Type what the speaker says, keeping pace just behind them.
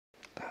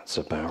That's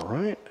about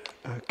right.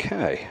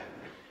 Okay.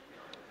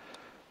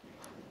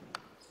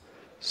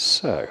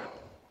 So,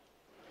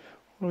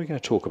 what are we going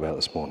to talk about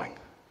this morning?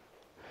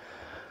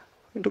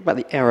 We're going to talk about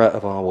the error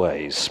of our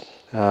ways.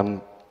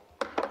 When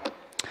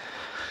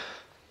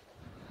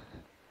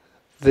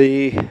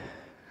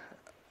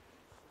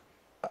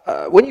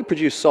you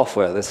produce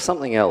software, there's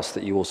something else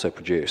that you also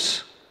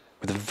produce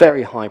with a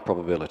very high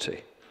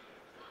probability.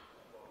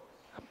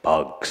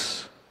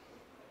 Bugs.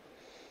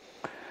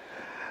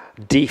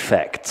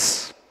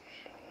 Defects.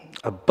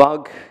 A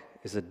bug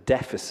is a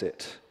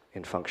deficit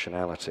in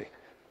functionality.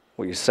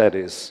 What you said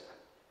is,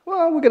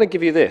 well, we're going to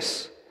give you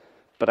this,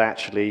 but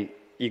actually,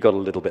 you got a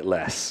little bit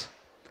less.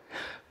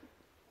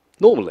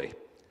 Normally,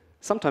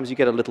 sometimes you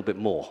get a little bit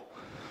more.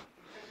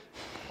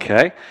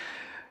 Okay?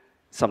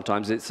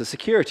 Sometimes it's a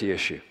security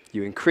issue.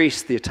 You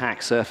increase the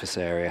attack surface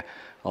area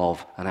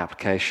of an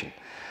application.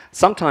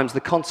 Sometimes the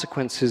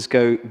consequences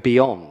go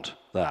beyond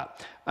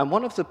that. And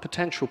one of the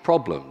potential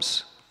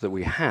problems that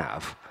we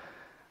have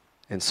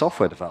in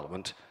software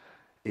development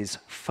is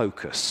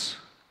focus.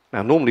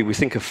 Now, normally we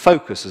think of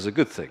focus as a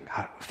good thing.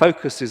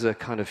 Focus is a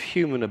kind of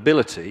human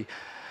ability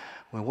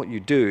where what you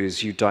do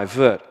is you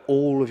divert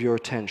all of your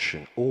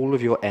attention, all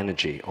of your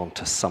energy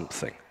onto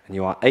something. And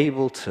you are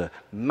able to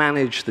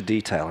manage the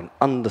detail and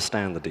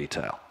understand the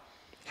detail.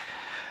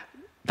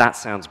 That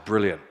sounds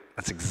brilliant.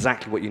 That's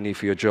exactly what you need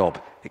for your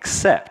job.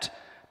 Except,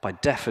 by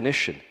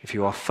definition, if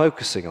you are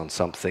focusing on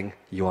something,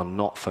 you are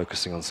not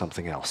focusing on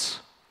something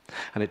else.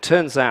 And it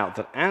turns out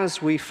that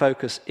as we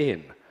focus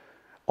in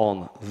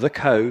on the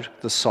code,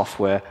 the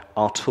software,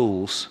 our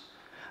tools,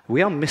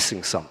 we are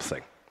missing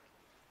something.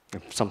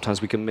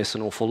 Sometimes we can miss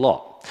an awful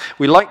lot.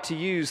 We like to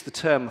use the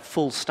term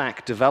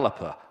full-stack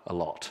developer a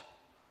lot.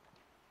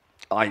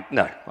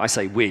 I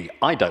say we.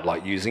 I don't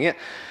like using it,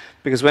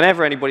 because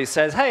whenever anybody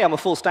says, hey, I'm a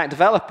full-stack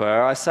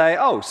developer, I say,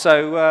 oh,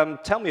 so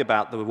tell me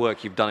about the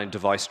work you've done in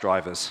device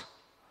drivers.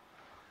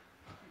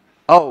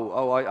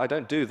 I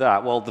don't do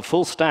that. Well, the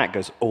full stack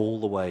goes all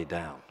the way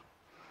down.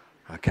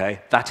 Okay?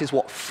 That is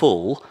what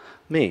full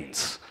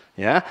means.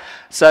 Yeah?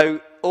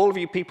 So all of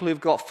you people who've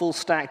got full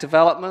stack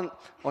development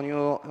on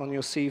your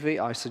CV,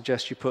 I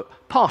suggest you put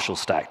partial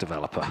stack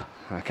developer.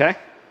 Okay?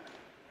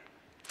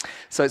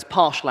 So it's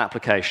partial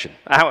application.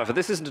 However,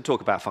 this isn't to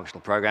talk about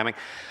functional programming.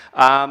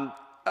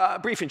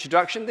 Brief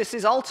introduction. This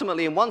is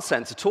ultimately, in one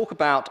sense, to talk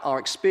about our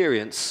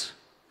experience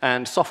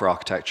and software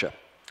architecture.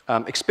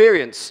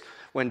 Experience,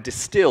 when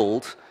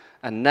distilled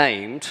and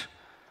named,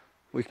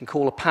 we can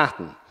call a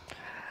pattern.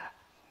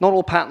 Not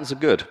all patterns are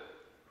good.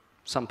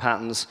 Some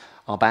patterns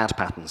are bad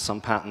patterns. Some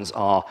patterns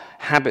are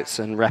habits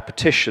and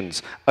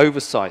repetitions,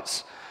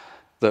 oversights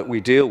that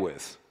we deal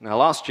with. Now,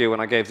 last year when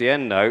I gave the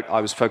end note,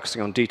 I was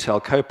focusing on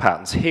detailed code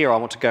patterns. Here, I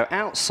want to go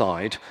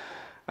outside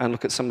and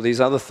look at some of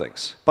these other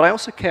things. But I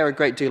also care a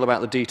great deal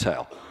about the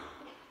detail.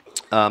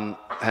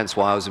 Hence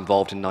why I was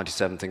involved in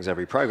 97 Things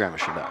Every Programmer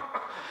Should Know.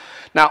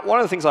 Now, one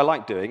of the things I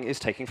like doing is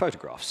taking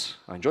photographs.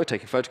 I enjoy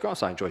taking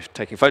photographs. I enjoy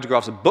taking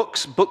photographs of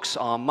books. Books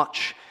are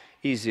much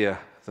easier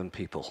than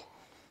people.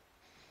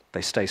 They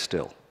stay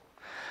still.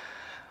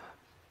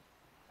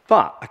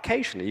 But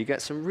occasionally, you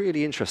get some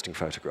really interesting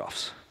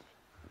photographs.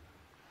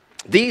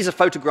 These are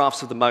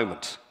photographs of the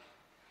moment.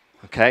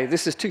 Okay,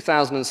 this is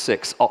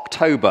 2006,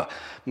 October,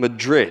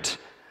 Madrid,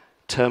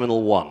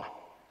 Terminal 1.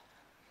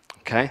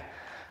 Okay,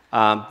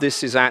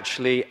 this is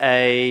actually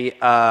a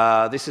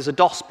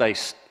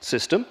DOS-based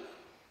system.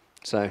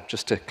 So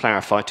just to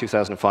clarify,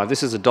 2005,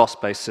 this is a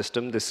DOS-based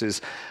system. This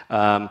is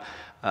a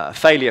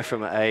failure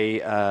from a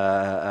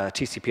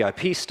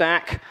TCP/IP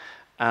stack.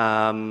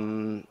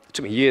 It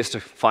took me years to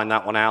find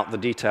that one out, the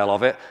detail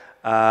of it.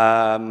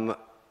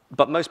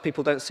 But most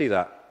people don't see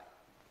that.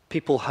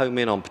 People home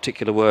in on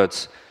particular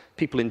words.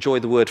 People enjoy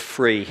the word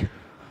free.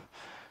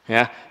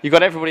 Yeah? You've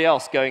got everybody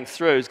else going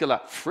through. It's got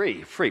like,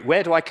 free.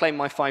 Where do I claim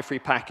my 5 free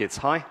packets?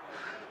 Hi?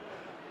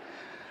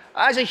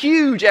 That's a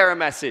huge error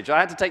message. I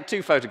had to take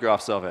 2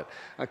 photographs of it.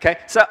 Okay?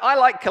 So I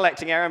like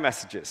collecting error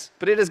messages.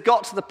 But it has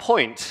got to the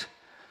point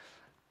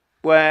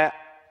where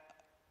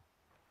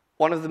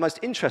one of the most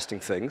interesting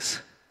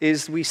things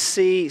is we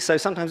see, so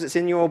sometimes it's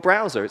in your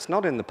browser. It's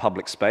not in the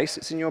public space.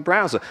 It's in your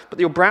browser. But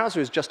your browser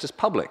is just as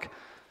public.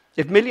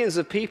 If millions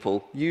of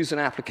people use an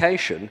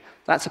application,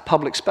 that's a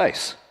public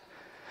space.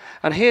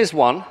 And here's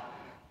one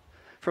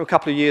from a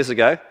couple of years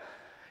ago.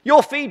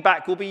 Your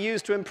feedback will be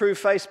used to improve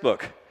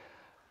Facebook.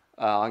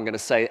 I'm going to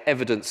say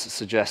evidence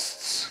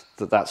suggests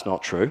that that's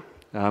not true.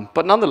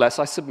 But nonetheless,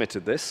 I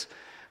submitted this.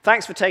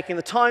 Thanks for taking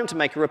the time to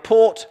make a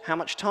report. How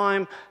much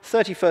time?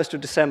 31st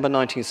of December,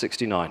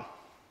 1969.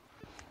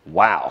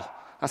 Wow,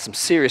 that's some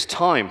serious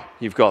time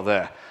you've got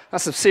there.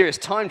 That's some serious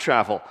time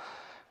travel.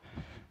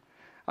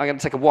 I'm going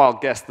to take a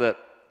wild guess that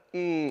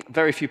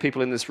very few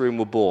people in this room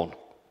were born.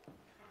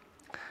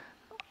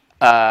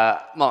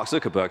 Mark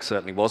Zuckerberg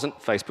certainly wasn't.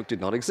 Facebook did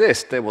not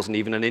exist. There wasn't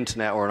even an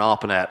internet or an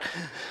ARPANET.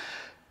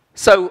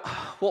 So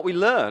what we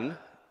learn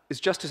is,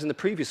 just as in the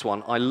previous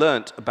one, I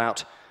learnt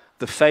about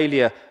the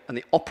failure and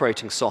the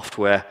operating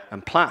software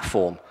and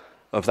platform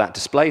of that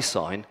display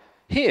sign.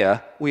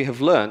 Here, we have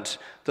learnt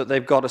that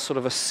they've got a sort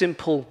of a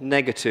simple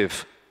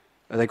negative,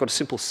 they've got a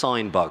simple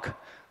sign bug,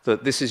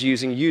 that this is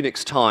using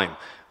Unix time,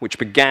 which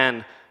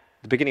began,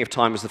 the beginning of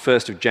time was the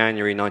 1st of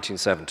January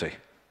 1970.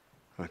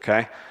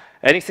 Okay?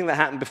 Anything that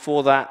happened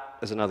before that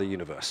is another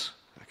universe.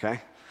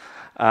 Okay?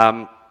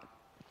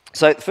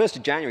 So the 1st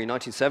of January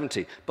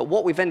 1970, but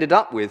what we've ended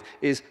up with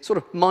is sort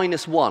of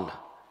 -1.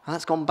 And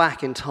that's gone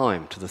back in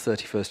time to the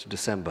 31st of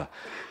December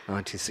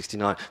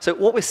 1969. So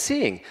what we're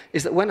seeing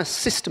is that when a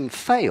system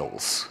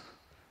fails,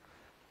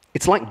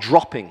 it's like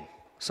dropping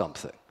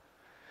something.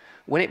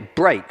 When it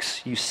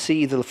breaks, you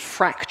see the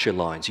fracture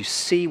lines, you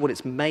see what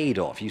it's made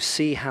of, you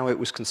see how it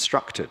was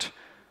constructed.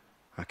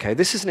 Okay,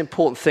 this is an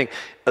important thing.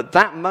 At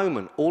that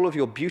moment, all of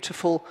your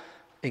beautiful,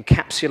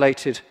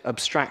 encapsulated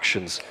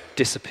abstractions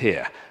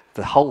disappear.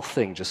 The whole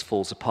thing just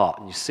falls apart,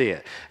 and you see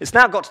it. It's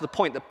now got to the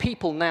point that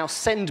people now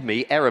send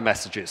me error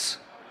messages.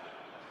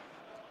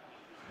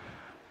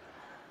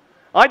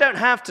 I don't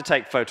have to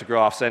take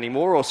photographs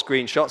anymore or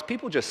screenshots.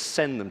 People just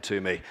send them to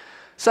me.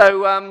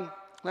 So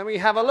let me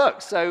have a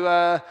look.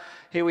 So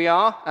here we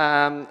are.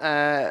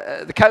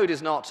 The code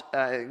is not,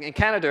 in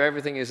Canada,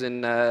 everything is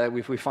in,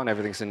 we find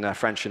everything's in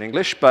French and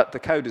English, but the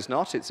code is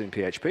not, it's in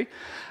PHP.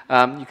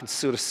 You can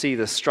sort of see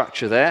the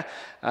structure there.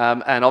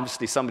 And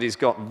obviously somebody's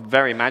got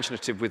very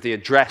imaginative with the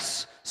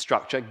address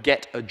structure,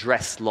 get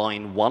address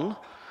line 1.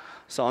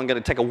 So I'm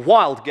going to take a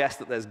wild guess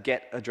that there's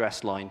get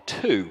address line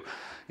 2.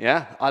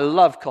 Yeah, I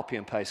love copy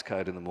and paste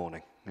code in the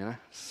morning. You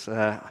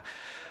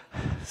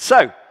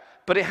know?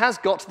 But it has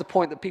got to the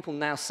point that people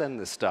now send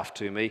this stuff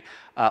to me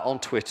on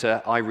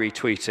Twitter. I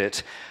retweet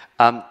it.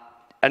 And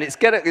it's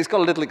got a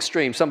little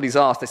extreme. Somebody's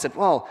asked, they said,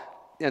 well,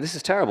 you know, this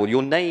is terrible.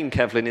 Your name,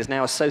 Kevlin, is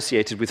now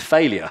associated with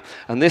failure.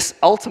 And this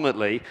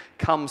ultimately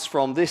comes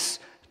from this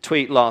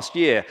tweet last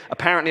year.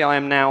 Apparently, I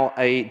am now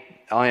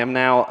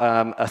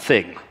a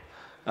thing.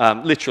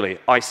 Literally,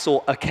 I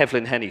saw a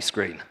Kevlin Henney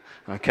screen.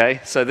 Okay,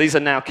 so these are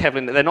now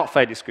Kevlin. They're not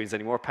failure screens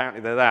anymore.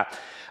 Apparently, they're that.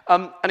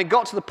 And it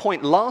got to the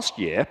point last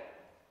year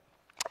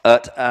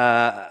at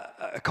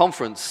a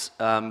conference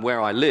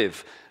where I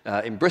live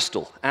in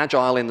Bristol,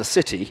 Agile in the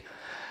City,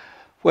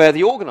 where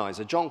the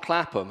organizer, John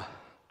Clapham,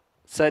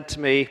 said to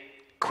me,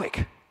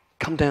 quick,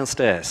 come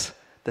downstairs.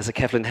 There's a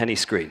Kevlin Henney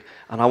screen,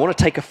 and I want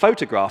to take a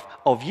photograph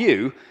of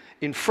you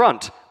in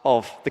front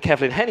of the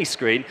Kevlin Henney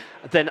screen.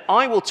 Then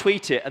I will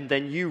tweet it, and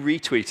then you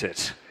retweet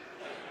it.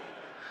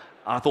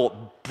 I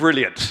thought,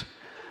 brilliant.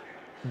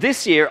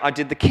 This year, I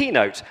did the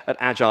keynote at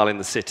Agile in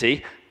the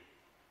City,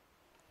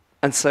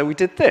 and so we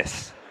did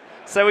this.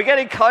 So we're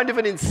getting kind of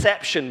an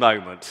inception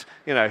moment,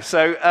 you know.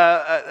 So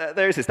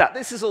there is this.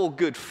 This is all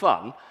good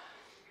fun,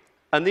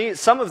 and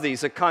some of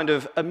these are kind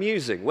of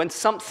amusing. When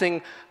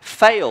something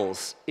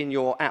fails in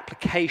your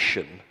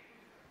application,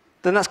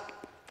 then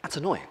that's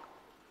annoying.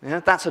 Yeah?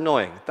 That's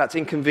annoying. That's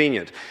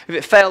inconvenient. If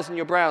it fails in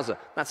your browser,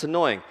 that's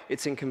annoying.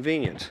 It's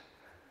inconvenient.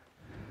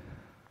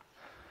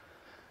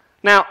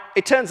 Now,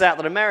 it turns out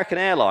that American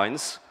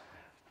Airlines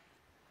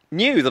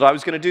knew that I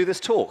was going to do this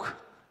talk,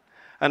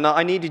 and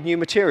I needed new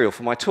material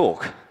for my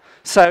talk.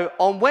 So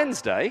on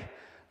Wednesday,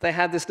 they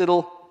had this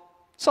little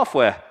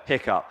software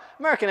hiccup.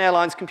 American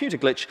Airlines computer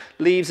glitch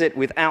leaves it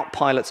without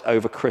pilots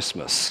over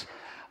Christmas.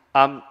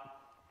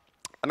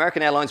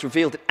 American Airlines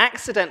revealed it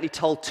accidentally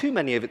told too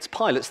many of its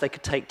pilots they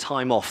could take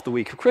time off the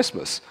week of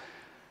Christmas.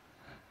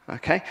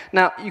 Okay?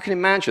 Now, you can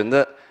imagine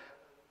that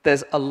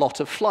there's a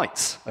lot of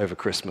flights over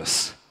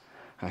Christmas.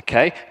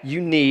 Okay?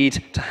 You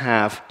need to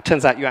have,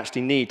 turns out you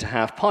actually need to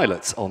have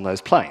pilots on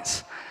those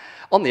planes.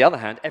 On the other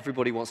hand,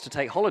 everybody wants to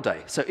take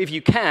holiday. So if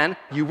you can,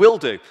 you will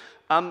do.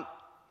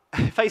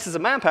 Faces a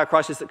manpower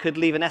crisis that could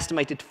leave an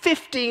estimated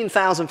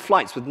 15,000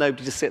 flights with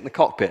nobody to sit in the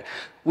cockpit.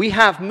 We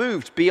have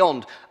moved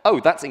beyond,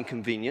 oh, that's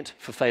inconvenient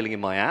for failing in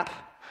my app.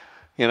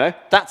 You know,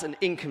 that's an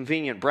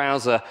inconvenient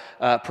browser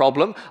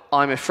problem.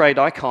 I'm afraid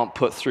I can't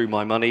put through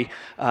my money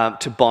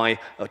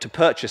to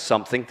purchase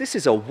something. This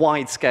is a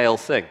wide-scale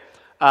thing.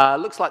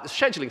 Looks like the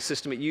scheduling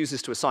system it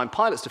uses to assign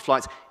pilots to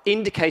flights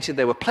indicated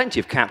there were plenty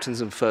of captains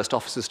and first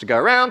officers to go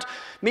around.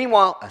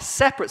 Meanwhile, a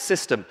separate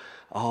system.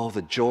 Oh,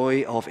 the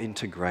joy of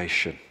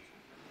integration.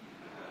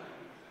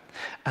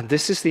 And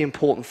this is the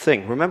important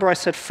thing. Remember I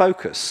said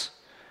focus.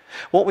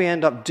 What we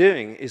end up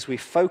doing is we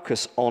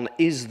focus on,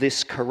 is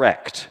this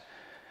correct?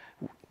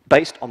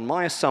 Based on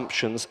my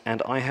assumptions,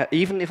 and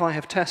even if I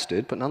have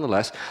tested, but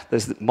nonetheless,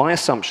 there's my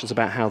assumptions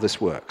about how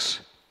this works.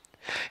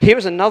 Here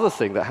is another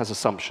thing that has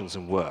assumptions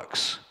and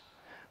works.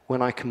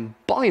 When I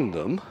combine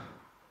them,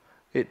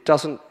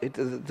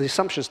 the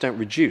assumptions don't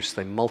reduce,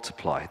 they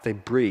multiply, they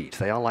breed,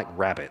 they are like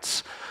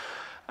rabbits.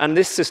 And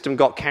this system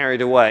got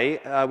carried away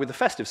with the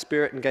festive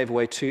spirit and gave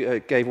away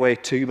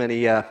too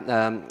many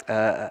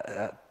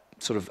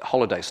sort of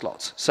holiday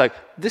slots. So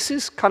this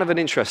is kind of an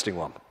interesting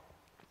one.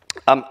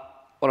 One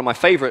of my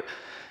favorite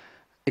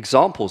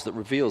examples that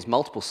reveals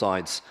multiple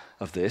sides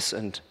of this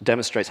and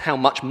demonstrates how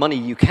much money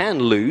you can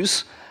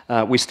lose,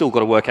 we've still got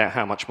to work out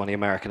how much money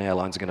American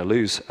Airlines are going to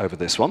lose over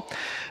this one,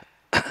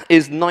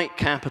 is Knight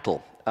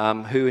Capital,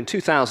 who in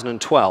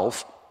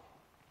 2012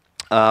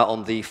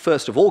 on the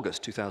 1st of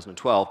August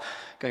 2012,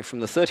 going from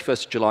the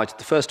 31st of July to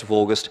the 1st of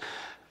August,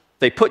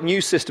 they put new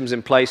systems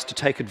in place to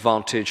take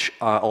advantage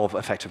of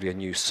effectively a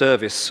new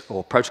service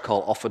or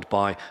protocol offered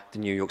by the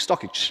New York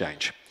Stock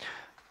Exchange.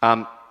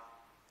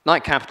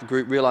 Knight Capital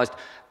Group realized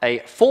a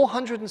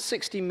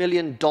 $460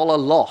 million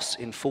loss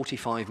in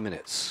 45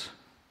 minutes.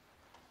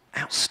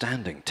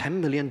 Outstanding, $10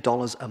 million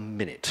a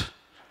minute.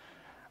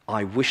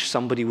 I wish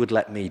somebody would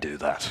let me do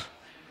that.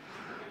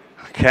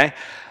 Okay?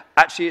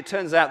 Actually, it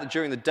turns out that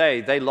during the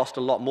day, they lost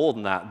a lot more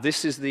than that.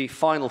 This is the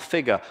final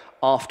figure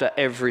after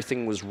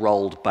everything was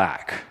rolled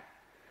back.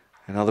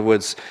 In other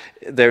words,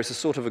 there's a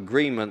sort of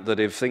agreement that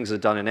if things are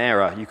done in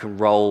error, you can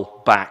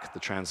roll back the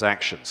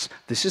transactions.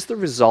 This is the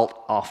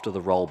result after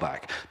the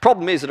rollback.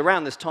 Problem is that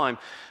around this time,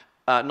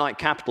 Knight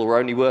Capital were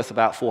only worth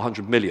about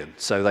 400 million,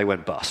 so they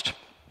went bust.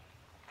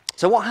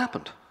 So what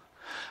happened?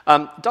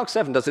 Doug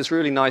Seven does this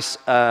really nice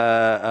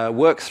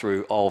work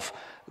through of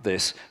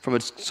this from a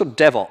sort of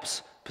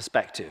DevOps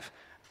perspective.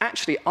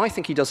 Actually, I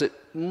think he does it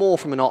more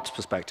from an ops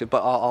perspective,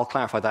 but I'll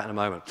clarify that in a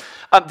moment.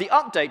 The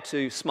update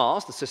to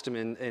SMARS, the system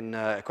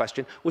in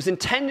question, was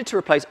intended to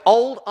replace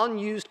old,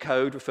 unused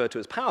code referred to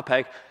as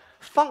PowerPeg,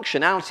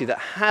 functionality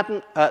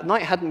that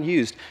Knight hadn't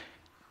used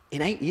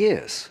in 8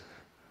 years.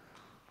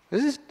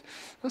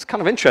 That's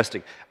kind of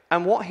interesting.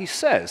 And what he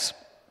says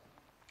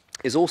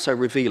is also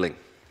revealing.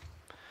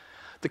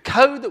 The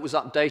code that was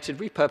updated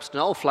repurposed an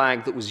old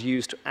flag that was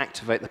used to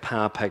activate the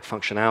PowerPeg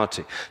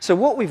functionality. So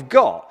what we've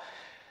got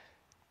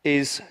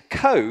is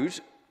code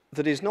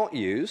that is not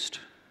used.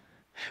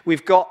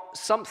 We've got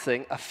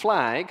something, a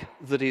flag,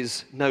 that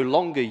is no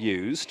longer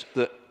used,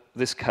 that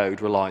this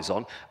code relies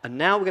on, and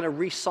now we're going to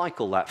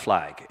recycle that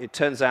flag. It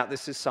turns out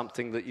this is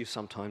something that you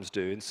sometimes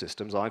do in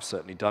systems, I've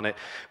certainly done it,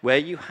 where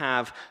you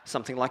have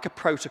something like a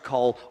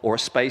protocol or a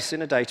space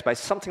in a database,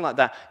 something like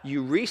that.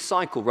 You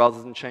recycle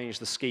rather than change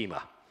the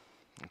schema.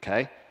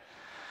 Okay?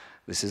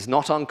 This is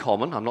not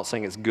uncommon. I'm not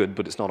saying it's good,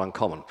 but it's not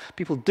uncommon.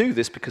 People do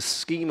this because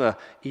schema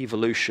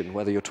evolution,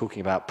 whether you're talking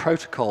about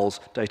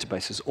protocols,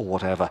 databases, or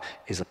whatever,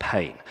 is a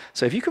pain.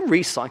 So if you can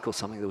recycle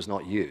something that was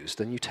not used,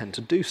 then you tend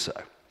to do so,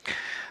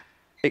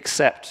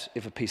 except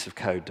if a piece of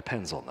code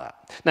depends on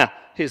that. Now,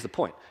 here's the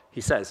point.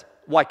 He says,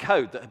 why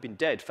code that had been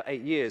dead for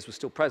 8 years was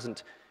still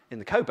present in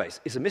the code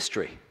base is a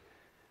mystery.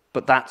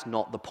 But that's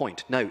not the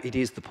point. No, it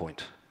is the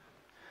point.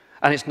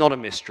 And it's not a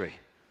mystery.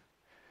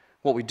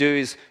 What we do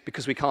is,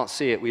 because we can't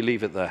see it, we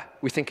leave it there.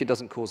 We think it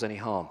doesn't cause any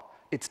harm.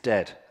 It's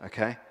dead,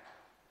 okay?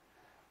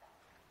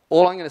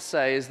 All I'm going to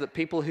say is that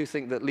people who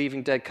think that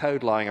leaving dead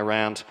code lying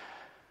around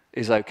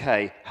is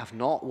okay have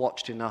not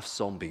watched enough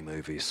zombie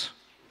movies.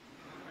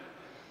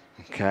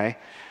 Okay?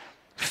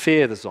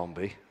 Fear the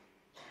zombie.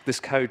 This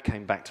code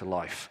came back to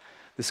life.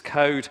 This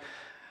code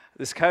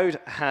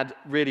had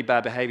really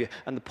bad behavior.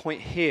 And the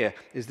point here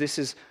is this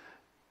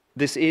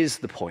is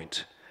the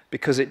point.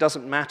 Because it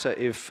doesn't matter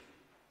if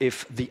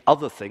the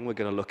other thing we're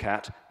going to look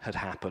at had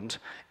happened.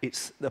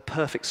 It's the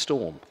perfect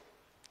storm.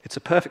 It's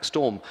a perfect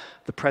storm.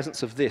 The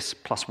presence of this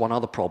plus one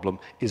other problem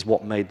is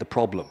what made the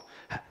problem.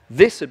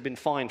 This had been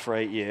fine for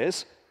 8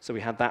 years, so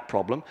we had that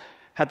problem.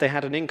 Had they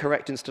had an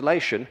incorrect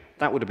installation,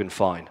 that would have been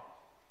fine.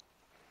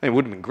 It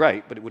wouldn't have been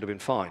great, but it would have been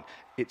fine.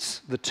 It's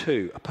the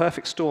two. A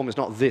perfect storm is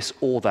not this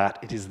or that.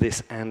 It is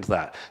this and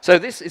that. So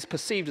this is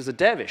perceived as a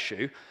dev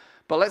issue,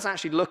 but let's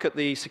actually look at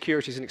the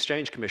Securities and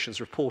Exchange Commission's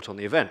report on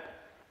the event.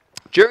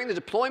 During the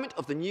deployment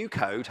of the new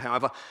code,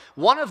 however,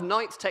 one of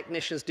Knight's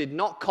technicians did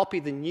not copy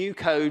the new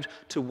code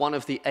to one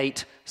of the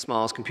 8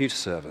 SMARS computer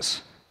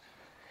servers.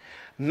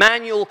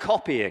 Manual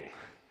copying.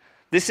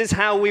 This is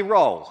how we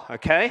roll,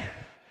 okay?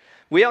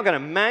 We are going to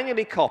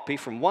manually copy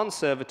from one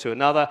server to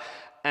another,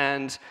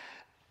 and,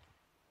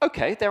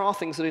 okay, there are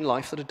things in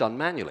life that are done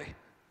manually.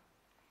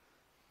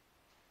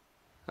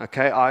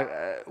 Okay,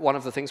 one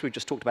of the things we've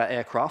just talked about,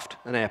 aircraft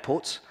and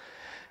airports.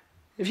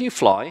 If you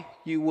fly,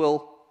 you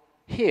will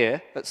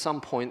hear at some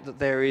point that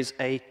there is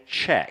a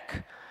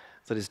check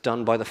that is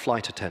done by the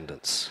flight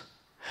attendants.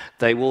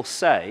 They will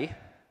say,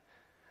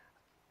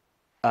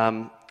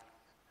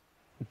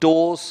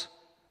 doors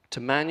to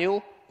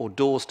manual or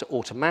doors to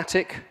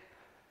automatic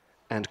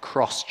and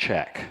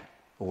cross-check,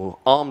 or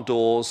arm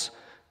doors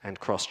and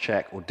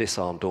cross-check, or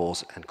disarm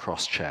doors and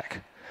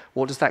cross-check.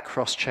 What does that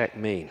cross-check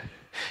mean?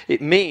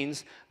 It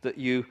means that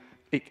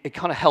it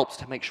kind of helps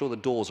to make sure the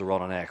doors are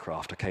on an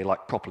aircraft, okay,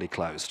 like properly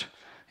closed.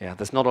 Yeah,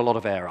 there's not a lot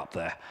of air up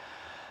there.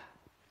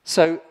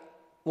 So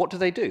what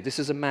do? This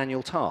is a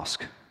manual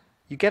task.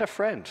 You get a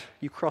friend,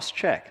 you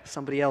cross-check,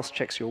 somebody else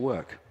checks your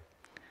work.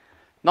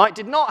 Knight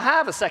did not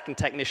have a second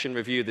technician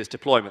review this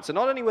deployment, so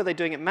not only were they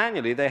doing it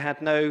manually, they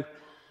had no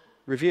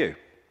review.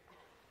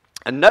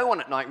 And no one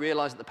at Knight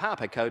realized that the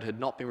PowerPeg code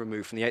had not been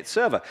removed from the 8th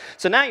server.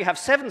 So now you have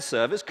 7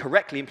 servers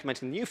correctly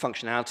implementing the new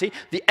functionality.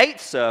 The 8th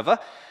server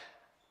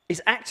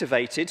is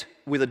activated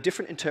with a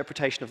different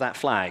interpretation of that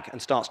flag and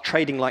starts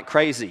trading like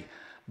crazy.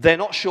 They're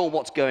not sure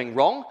what's going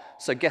wrong,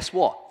 so guess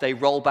what? They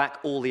roll back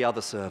all the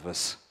other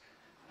servers.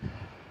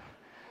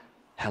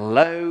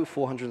 Hello,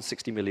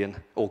 460 million,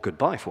 or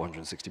goodbye,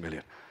 460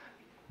 million.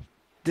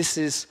 This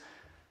is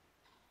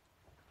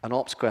an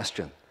ops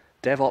question.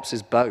 DevOps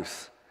is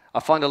both. I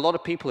find a lot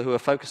of people who are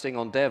focusing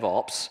on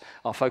DevOps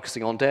are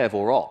focusing on Dev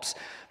or Ops.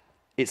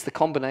 It's the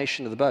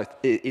combination of the both.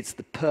 It's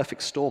the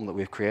perfect storm that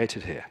we've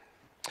created here.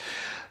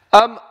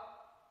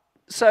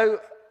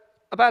 So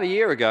about a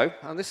year ago,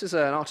 and this is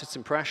an artist's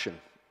impression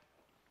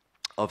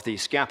of the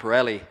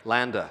Schiaparelli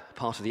lander,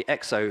 part of the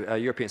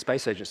European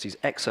Space Agency's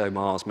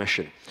ExoMars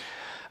mission.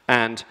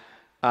 And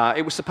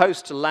it was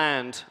supposed to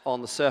land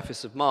on the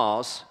surface of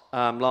Mars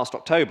last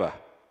October.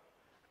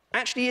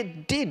 Actually,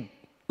 it did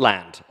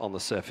land on the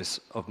surface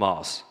of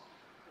Mars,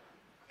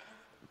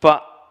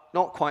 but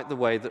not quite the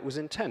way that was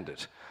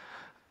intended.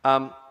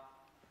 A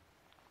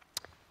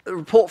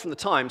report from the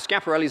time,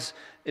 Schiaparelli's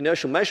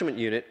inertial measurement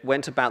unit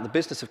went about the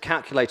business of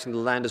calculating the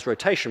lander's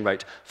rotation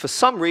rate for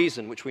some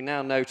reason, which we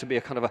now know to be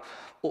a kind of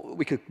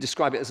we could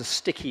describe it as a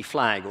sticky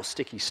flag or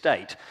sticky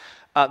state.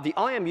 The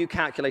IMU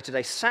calculated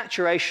a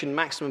saturation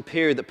maximum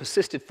period that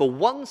persisted for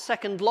 1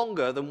 second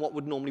longer than what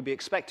would normally be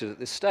expected at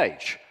this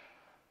stage.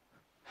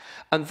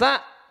 And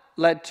that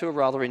led to a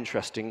rather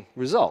interesting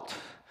result.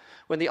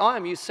 When the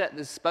IMU set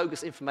this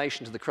bogus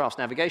information to the craft's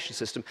navigation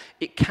system,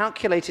 it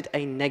calculated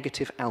a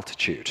negative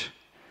altitude.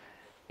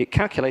 It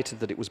calculated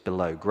that it was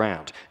below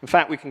ground. In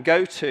fact, we can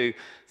go to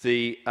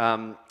the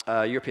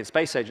European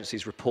Space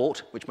Agency's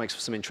report, which makes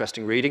for some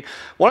interesting reading.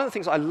 One of the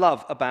things I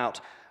love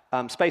about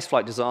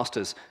spaceflight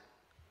disasters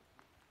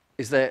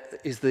is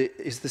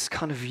this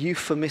kind of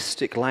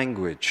euphemistic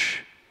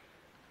language.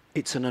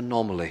 It's an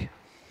anomaly.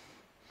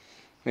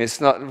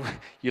 It's not,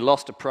 you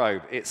lost a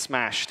probe, it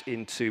smashed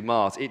into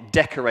Mars. It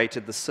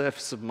decorated the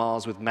surface of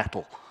Mars with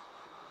metal.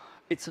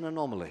 It's an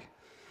anomaly.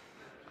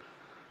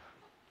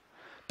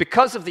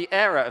 Because of the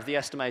error of the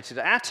estimated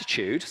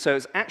attitude, so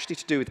it's actually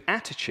to do with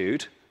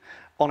attitude,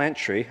 on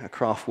entry, a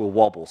craft will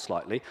wobble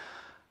slightly.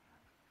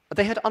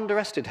 They had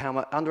underestimated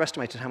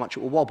how much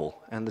it will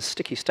wobble, and the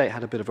sticky state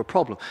had a bit of a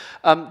problem.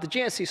 The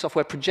GNC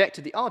software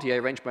projected the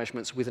RDA range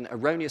measurements with an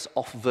erroneous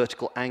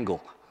off-vertical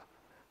angle.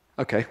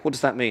 Okay, what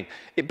does that mean?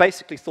 It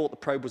basically thought the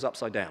probe was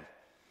upside down.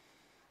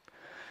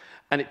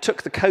 And it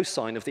took the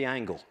cosine of the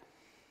angle.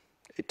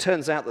 It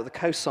turns out that the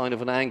cosine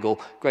of an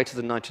angle greater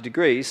than 90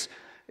 degrees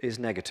is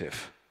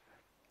negative.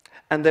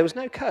 And there was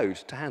no code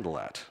to handle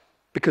that,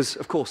 because,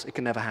 of course, it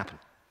can never happen.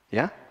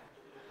 Yeah?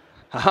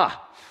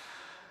 Aha!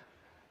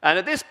 And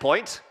at this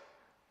point,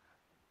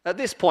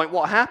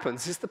 what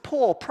happens is the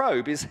poor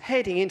probe is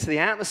heading into the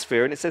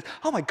atmosphere, and it says,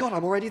 oh my God,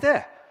 I'm already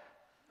there.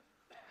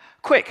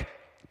 Quick!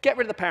 Get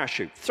rid of the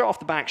parachute, throw off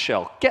the back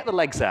shell, get the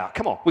legs out,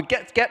 come on, we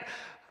get...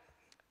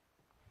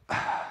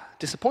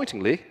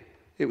 Disappointingly,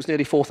 it was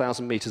nearly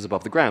 4,000 meters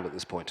above the ground at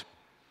this point.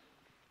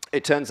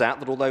 It turns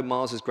out that although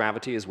Mars's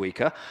gravity is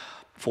weaker,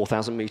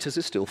 4,000 meters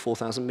is still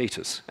 4,000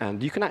 meters.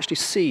 And you can actually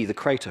see the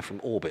crater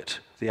from orbit.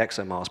 The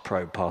ExoMars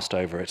probe passed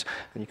over it,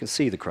 and you can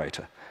see the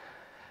crater.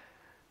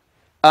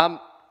 A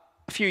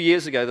few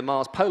years ago, the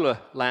Mars Polar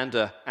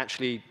Lander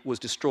actually was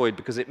destroyed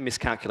because it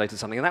miscalculated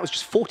something, and that was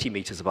just 40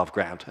 meters above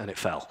ground, and it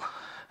fell.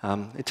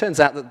 It turns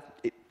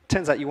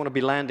out you want to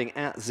be landing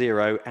at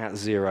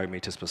 0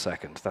 meters per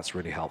second. That's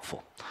really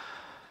helpful.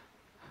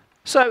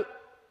 So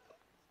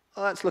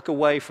let's look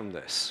away from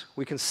this.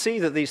 We can see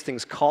that these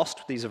things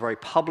cost. These are very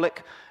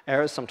public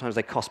errors. Sometimes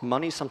they cost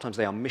money. Sometimes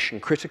they are mission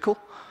critical.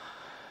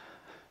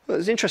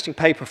 There's an interesting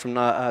paper from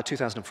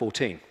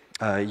 2014,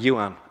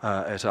 Yuan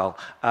et al.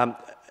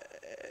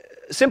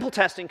 Simple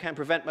testing can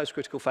prevent most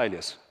critical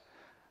failures.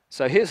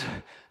 So here's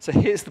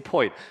the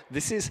point.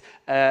 This is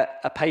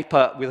a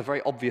paper with a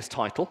very obvious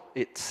title.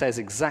 It says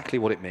exactly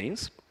what it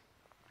means.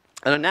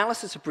 An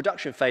analysis of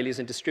production failures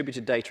in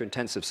distributed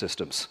data-intensive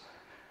systems.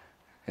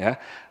 Yeah,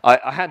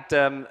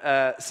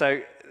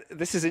 so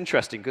this is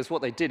interesting because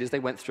what they did is they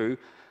went through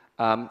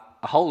a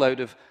whole load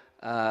of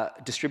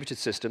distributed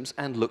systems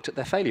and looked at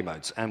their failure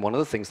modes. And one of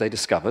the things they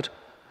discovered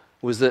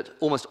was that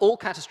almost all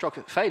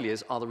catastrophic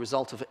failures are the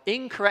result of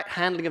incorrect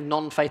handling of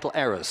non-fatal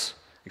errors,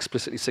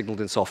 explicitly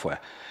signaled in software.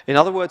 In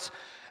other words,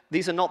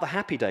 these are not the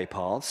happy day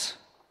paths.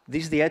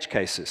 These are the edge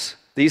cases.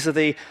 These are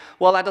the,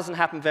 well, that doesn't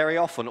happen very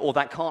often, or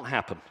that can't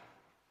happen.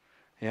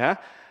 Yeah?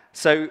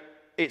 So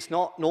it's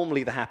not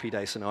normally the happy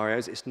day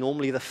scenarios, it's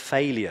normally the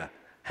failure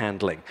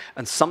handling.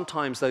 And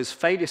sometimes those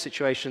failure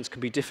situations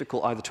can be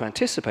difficult either to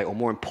anticipate, or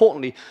more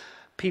importantly,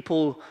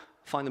 people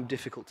find them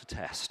difficult to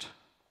test.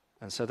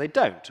 And so they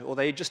don't, or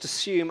they just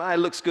assume, it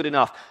looks good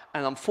enough.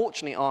 And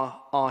unfortunately,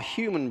 our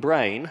human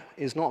brain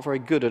is not very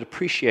good at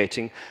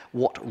appreciating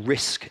what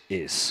risk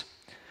is.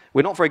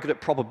 We're not very good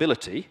at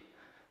probability,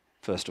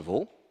 first of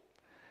all.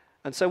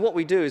 And so what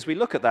we do is we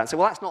look at that and say,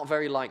 well, that's not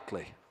very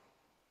likely.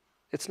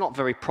 It's not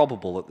very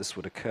probable that this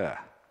would occur.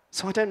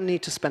 So I don't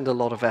need to spend a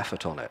lot of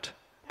effort on it.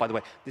 By the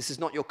way, this is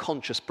not your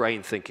conscious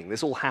brain thinking.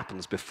 This all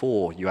happens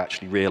before you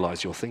actually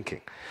realize you're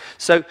thinking.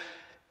 So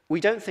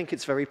we don't think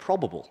it's very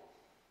probable.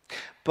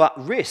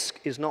 But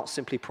risk is not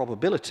simply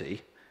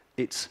probability,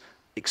 it's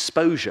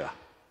exposure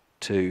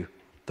to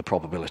the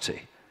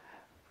probability.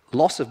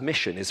 Loss of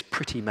mission is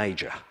pretty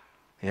major.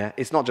 Yeah?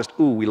 It's not just,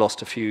 ooh, we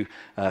lost a few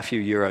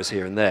euros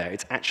here and there.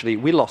 It's actually,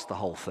 we lost the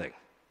whole thing.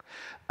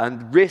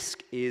 And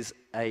risk is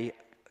a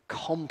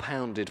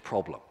compounded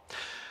problem.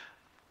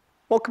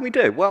 What can we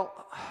do? Well,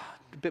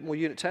 a bit more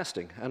unit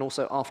testing, and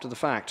also after the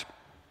fact,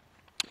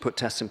 put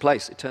tests in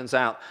place. It turns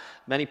out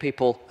many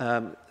people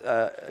kind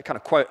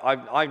of quote,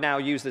 I now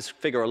use this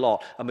figure a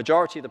lot, a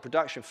majority of the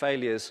production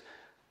failures,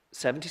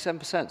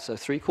 77%, so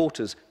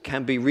 3/4,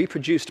 can be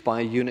reproduced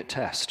by a unit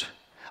test.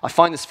 I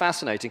find this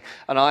fascinating,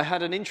 and I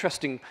had an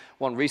interesting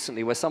one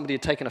recently where somebody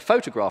had taken a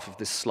photograph of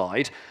this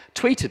slide,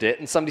 tweeted it,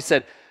 and somebody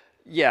said,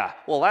 yeah,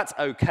 well, that's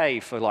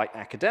okay for like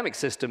academic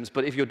systems,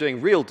 but if you're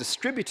doing real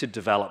distributed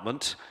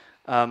development,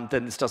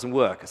 then this doesn't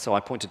work. So I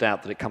pointed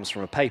out that it comes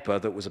from a paper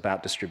that was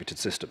about distributed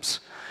systems.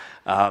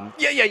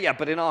 Yeah,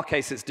 but in our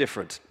case it's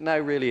different. No,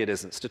 really it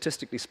isn't.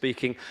 Statistically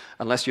speaking,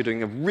 unless you're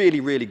doing a really,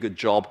 really good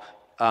job,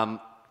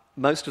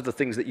 most of the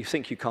things that you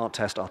think you can't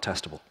test are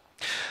testable.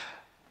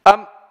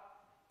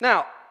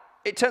 Now,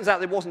 it turns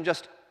out it wasn't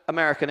just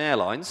American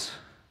Airlines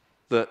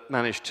that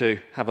managed to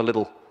have a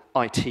little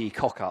IT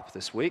cock-up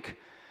this week.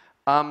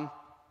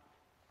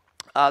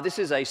 This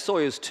is a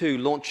Soyuz 2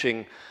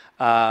 launching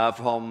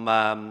from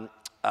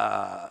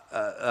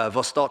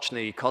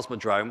Vostochny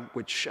Cosmodrome,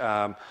 which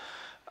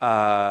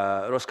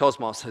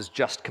Roscosmos has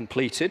just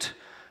completed.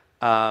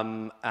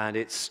 And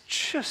it's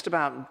just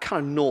about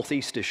kind of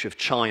northeastish of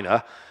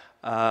China.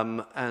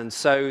 And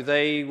so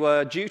they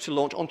were due to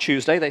launch on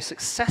Tuesday. They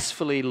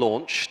successfully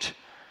launched,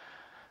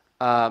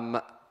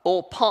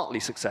 or partly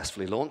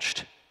successfully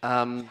launched,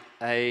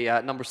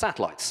 a number of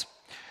satellites,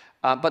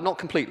 but not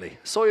completely.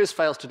 Soyuz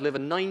fails to deliver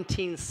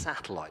 19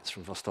 satellites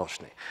from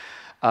Vostochny.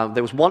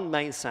 There was one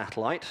main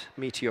satellite,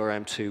 Meteor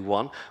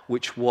M21,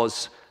 which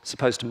was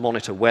supposed to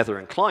monitor weather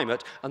and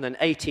climate, and then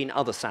 18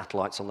 other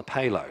satellites on the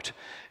payload.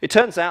 It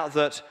turns out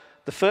that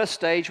the first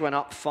stage went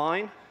up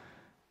fine.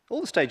 All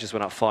the stages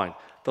went up fine.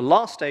 The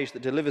last stage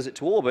that delivers it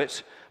to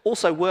orbit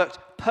also worked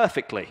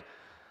perfectly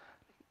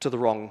to the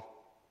wrong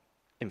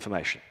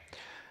information.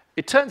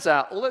 It turns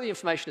out, although the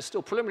information is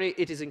still preliminary,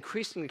 it is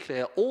increasingly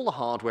clear all the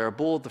hardware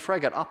aboard the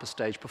frigate upper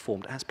stage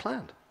performed as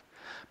planned.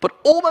 But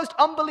almost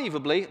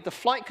unbelievably, the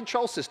flight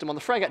control system on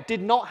the frigate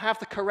did not have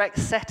the correct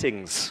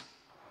settings.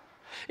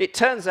 It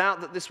turns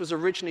out that this was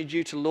originally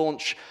due to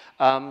launch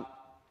from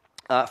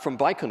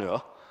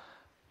Baikonur,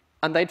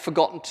 and they'd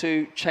forgotten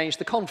to change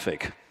the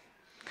config.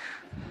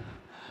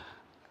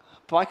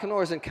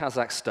 Baikonur is in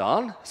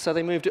Kazakhstan, so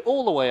they moved it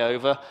all the way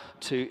over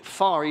to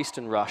far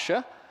eastern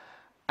Russia,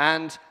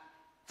 and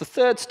the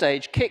third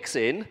stage kicks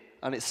in,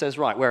 and it says,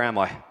 right, where am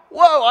I?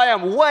 Whoa, I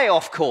am way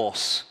off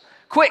course.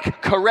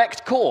 Quick,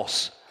 correct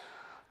course.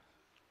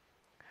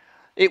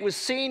 It was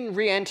seen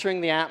re-entering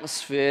the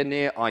atmosphere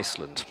near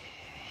Iceland.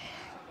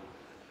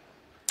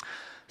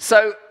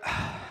 So,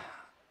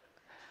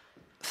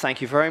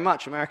 thank you very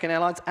much, American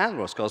Airlines and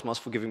Roscosmos,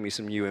 for giving me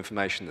some new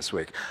information this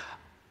week,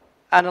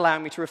 and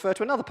allowing me to refer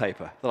to another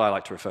paper that I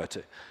like to refer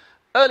to.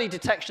 Early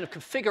detection of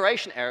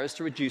configuration errors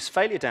to reduce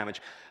failure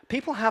damage.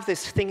 People have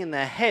this thing in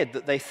their head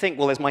that they think,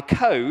 well, there's my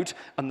code,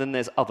 and then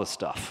there's other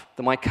stuff.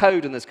 There's my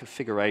code, and there's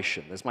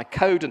configuration. There's my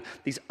code, and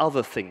these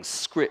other things,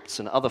 scripts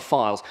and other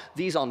files.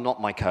 These are not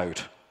my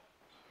code.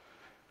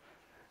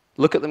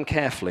 Look at them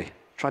carefully.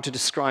 Try to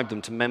describe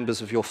them to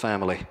members of your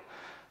family.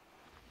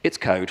 It's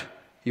code.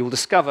 You will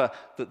discover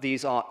that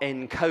these are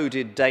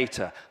encoded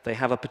data. They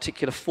have a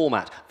particular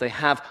format. They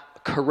have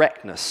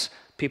correctness.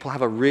 People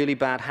have a really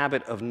bad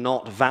habit of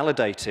not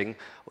validating,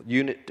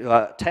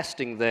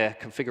 testing their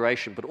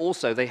configuration, but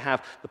also they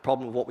have the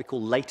problem of what we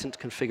call latent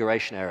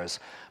configuration errors.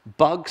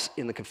 Bugs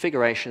in the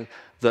configuration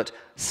that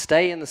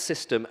stay in the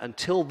system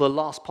until the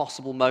last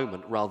possible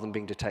moment rather than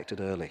being detected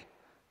early.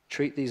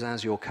 Treat these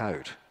as your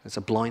code. It's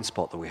a blind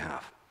spot that we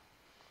have.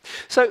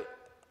 So,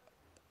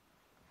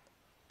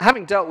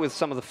 having dealt with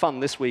some of the fun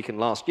this week and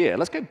last year,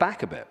 let's go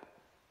back a bit.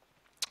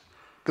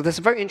 Because there's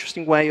a very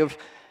interesting way of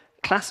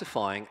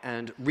classifying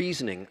and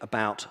reasoning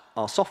about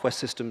our software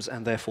systems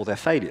and therefore their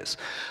failures.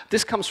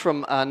 This comes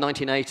from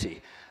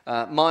 1980.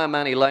 Meyer,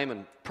 Manny,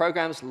 Lehman,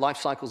 Programs, Life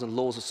Cycles, and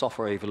Laws of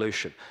Software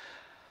Evolution.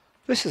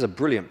 This is a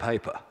brilliant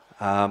paper.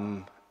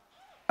 And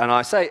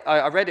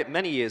I read it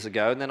many years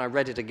ago, and then I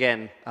read it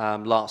again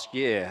last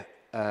year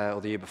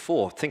or the year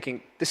before,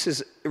 thinking this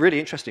is really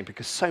interesting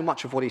because so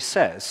much of what he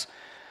says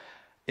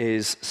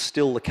is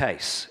still the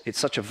case. It's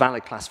such a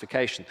valid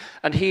classification.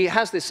 And he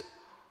has this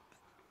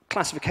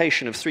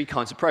classification of three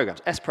kinds of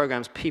programs: S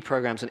programs, P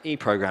programs, and E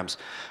programs.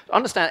 To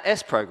understand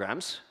S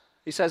programs,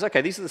 he says, okay,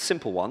 these are the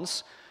simple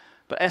ones,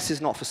 but S is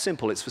not for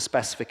simple, it's for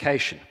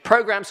specification.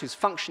 Programs whose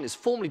function is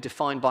formally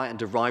defined by and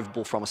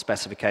derivable from a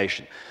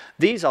specification.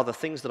 These are the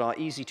things that are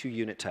easy to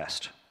unit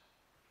test.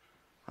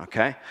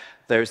 Okay?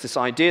 There is this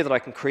idea that I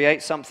can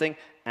create something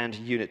and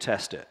unit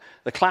test it.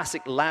 The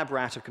classic lab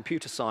rat of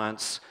computer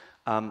science,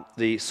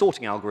 the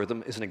sorting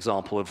algorithm, is an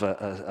example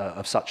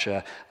of such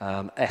a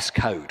S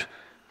code.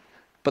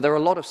 But there are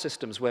a lot of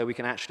systems where we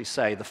can actually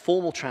say the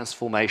formal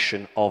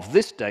transformation of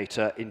this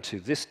data into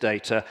this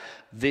data,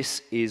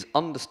 this is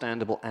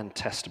understandable and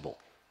testable.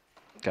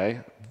 Okay?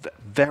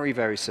 Very,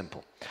 very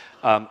simple.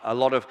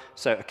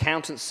 So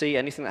accountancy,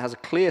 anything that has a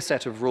clear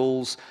set of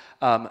rules,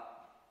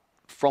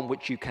 from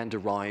which you can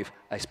derive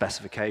a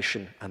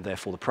specification and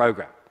therefore the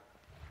program.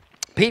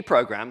 P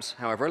programs,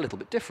 however, are a little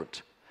bit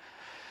different.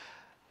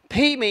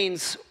 P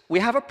means we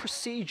have a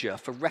procedure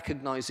for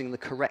recognizing the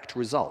correct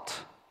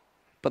result,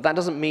 but that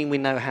doesn't mean we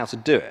know how to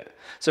do it.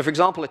 So for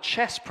example, a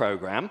chess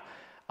program,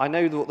 I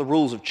know what the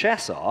rules of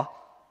chess are,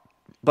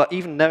 but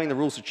even knowing the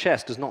rules of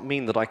chess does not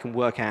mean that I can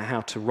work out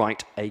how to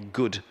write a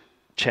good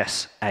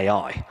chess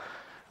AI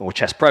or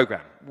chess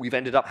program. We've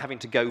ended up having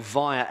to go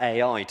via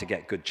AI to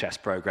get good chess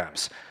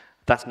programs.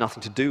 That's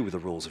nothing to do with the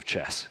rules of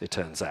chess, it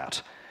turns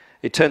out.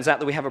 It turns out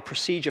that we have a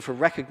procedure for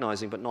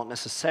recognizing, but not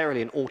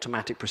necessarily an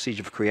automatic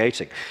procedure for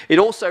creating. It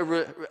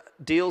also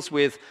deals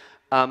with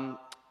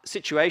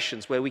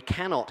situations where we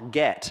cannot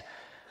get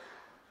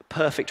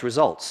perfect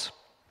results.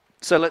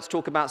 So let's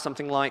talk about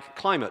something like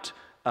climate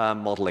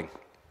modeling.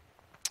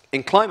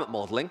 In climate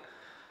modeling,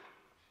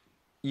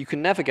 you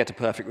can never get a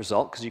perfect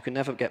result because you can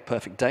never get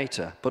perfect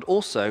data, but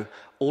also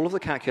all of the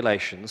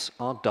calculations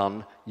are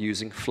done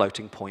using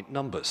floating point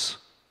numbers.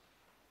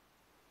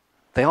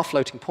 They are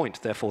floating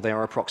point, therefore they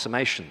are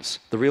approximations.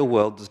 The real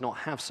world does not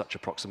have such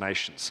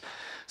approximations.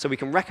 So we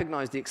can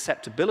recognize the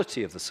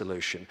acceptability of the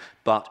solution,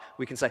 but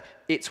we can say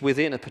it's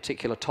within a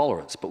particular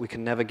tolerance, but we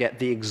can never get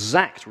the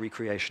exact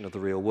recreation of the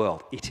real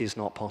world. It is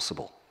not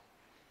possible.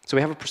 So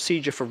we have a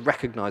procedure for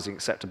recognizing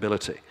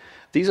acceptability.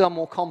 These are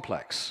more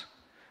complex,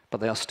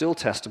 but they are still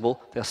testable,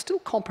 they are still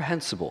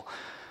comprehensible.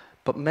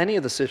 But many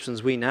of the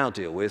systems we now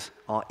deal with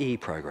are E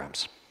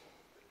programs.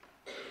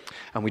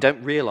 And we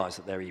don't realize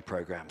that they're E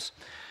programs.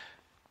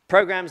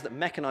 Programs that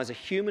mechanize a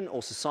human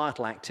or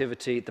societal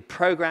activity, the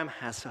program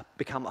has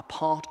become a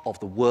part of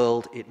the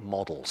world it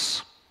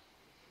models.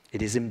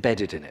 It is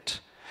embedded in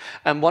it.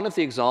 And one of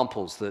the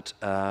examples that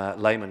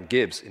Lehman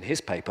gives in his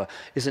paper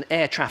is an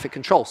air traffic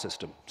control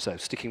system. So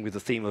sticking with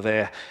the theme of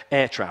air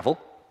travel,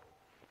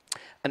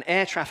 an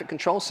air traffic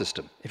control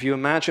system. If you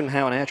imagine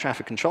how an air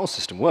traffic control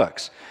system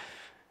works,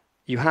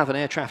 you have an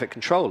air traffic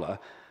controller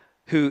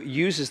who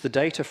uses the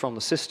data from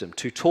the system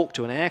to talk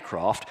to an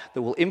aircraft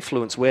that will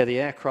influence where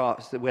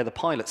the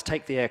pilots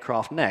take the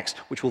aircraft next,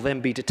 which will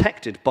then be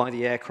detected by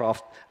the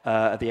aircraft,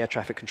 the air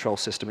traffic control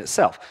system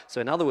itself.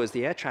 So in other words,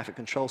 the air traffic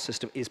control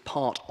system is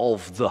part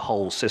of the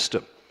whole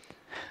system.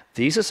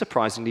 These are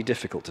surprisingly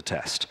difficult to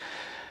test.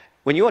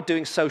 When you are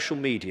doing social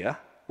media,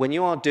 when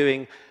you are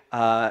doing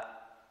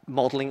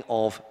modeling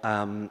of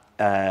an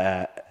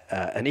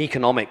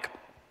economic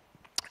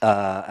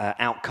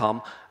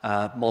outcome,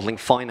 modeling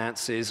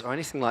finances, or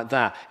anything like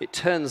that, it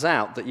turns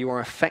out that you are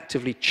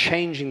effectively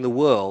changing the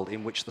world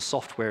in which the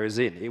software is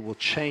in. It will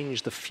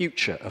change the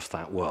future of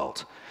that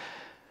world.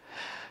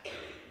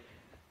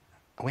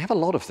 And we have a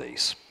lot of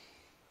these,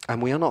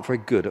 and we are not very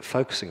good at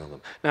focusing on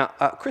them. Now,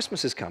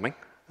 Christmas is coming,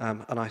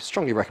 and I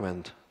strongly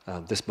recommend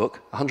this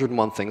book,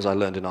 101 Things I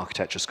Learned in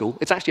Architecture School.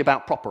 It's actually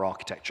about proper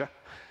architecture,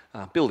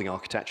 building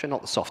architecture,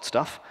 not the soft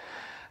stuff.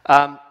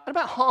 And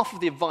about half of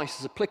the advice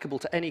is applicable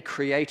to any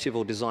creative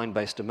or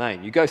design-based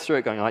domain. You go through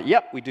it going like,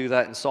 yep, we do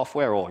that in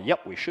software, or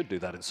yep, we should do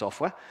that in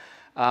software.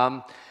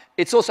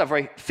 It's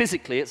also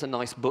physically, it's a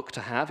nice book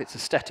to have. It's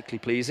aesthetically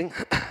pleasing.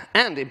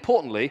 And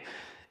importantly,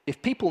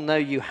 if people know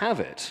you have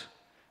it,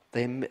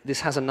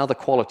 this has another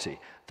quality.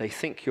 They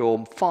think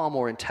you're far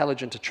more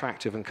intelligent,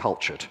 attractive, and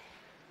cultured.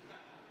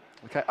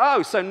 Okay.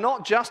 Oh, so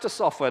not just a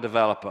software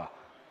developer.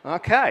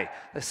 Okay.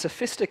 They're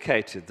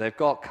sophisticated. They've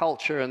got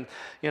culture and,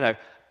 you know,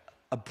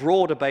 a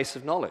broader base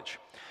of knowledge.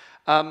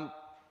 And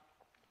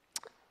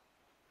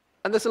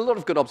there's a lot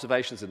of good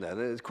observations in there.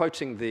 They're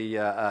quoting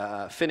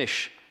the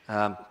Finnish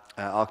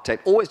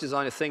architect, always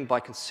design a thing by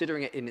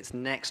considering it in its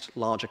next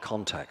larger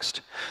context.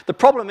 The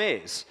problem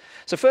is,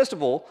 so first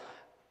of all,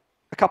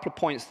 a couple of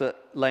points that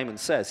Lehman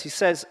says. He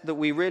says that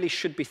we really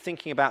should be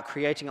thinking about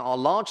creating our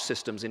large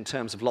systems in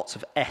terms of lots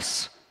of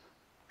S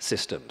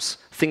systems,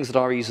 things that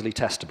are easily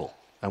testable.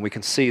 And we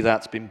can see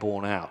that's been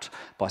borne out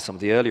by some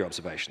of the earlier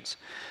observations.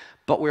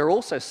 But we're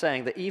also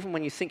saying that even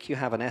when you think you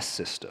have an S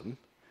system,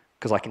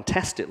 because I can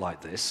test it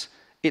like this,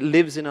 it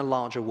lives in a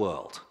larger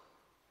world.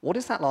 What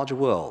is that larger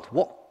world?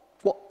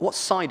 What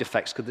side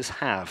effects could this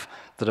have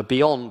that are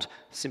beyond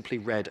simply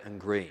red and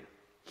green?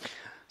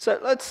 So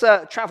let's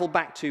travel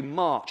back to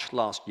March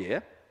last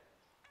year.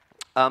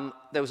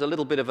 There was a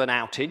little bit of an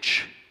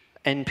outage,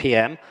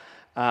 NPM.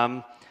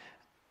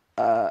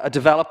 A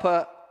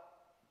developer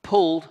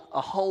pulled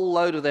a whole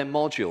load of their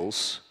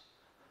modules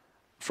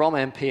from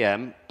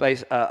NPM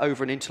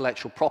over an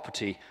intellectual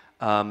property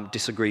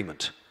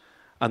disagreement.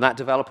 And that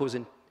developer was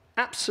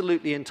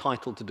absolutely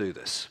entitled to do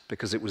this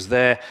because it was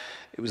their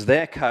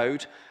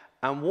code.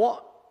 And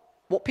what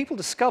people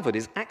discovered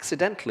is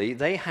accidentally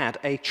they had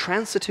a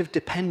transitive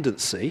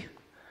dependency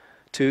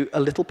to a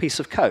little piece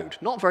of code,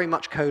 not very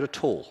much code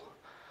at all.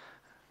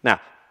 Now,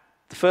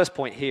 the first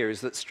point here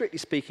is that strictly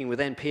speaking with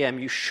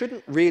NPM, you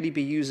shouldn't really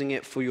be using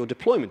it for your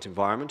deployment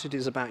environment. It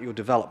is about your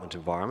development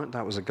environment.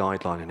 That was a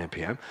guideline in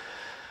NPM.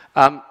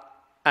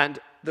 And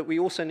that we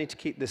also need to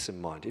keep this in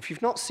mind. If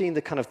you've not seen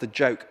the kind of the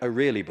joke "Oh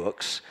really"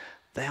 books,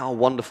 They are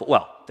wonderful.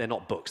 Well, they're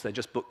not books, they're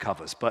just book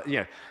covers. But, you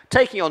know,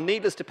 taking on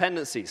needless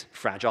dependencies,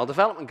 fragile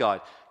development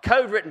guide.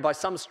 Code written by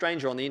some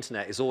stranger on the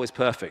internet is always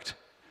perfect.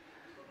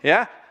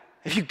 Yeah?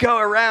 If you go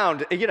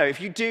around, you know,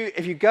 if you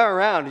go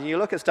around and you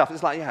look at stuff,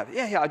 it's like,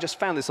 yeah, I just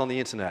found this on the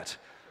internet.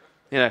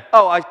 You know,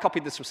 oh, I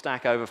copied this from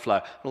Stack Overflow,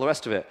 and all the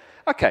rest of it.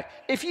 Okay,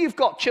 if you've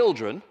got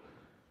children,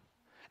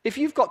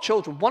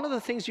 one of the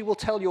things you will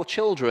tell your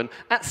children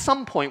at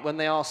some point when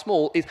they are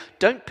small is,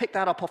 don't pick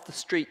that up off the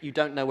street, you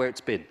don't know where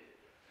it's been.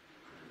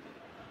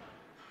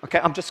 Okay,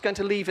 I'm just going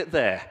to leave it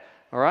there,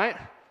 all right?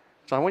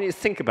 So I want you to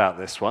think about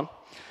this one.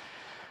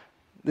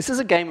 This is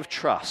a game of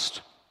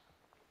trust.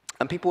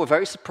 And people were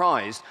very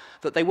surprised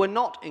that they were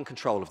not in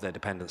control of their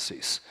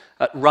dependencies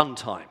at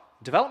runtime.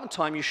 Development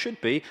time, you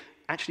should be.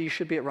 Actually, you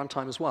should be at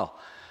runtime as well.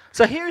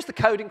 So here's the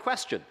code in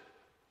question.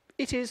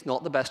 It is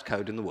not the best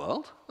code in the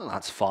world. Well,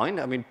 that's fine.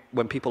 I mean,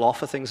 when people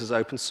offer things as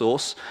open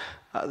source,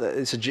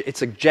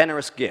 it's a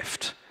generous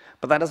gift.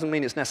 But that doesn't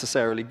mean it's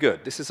necessarily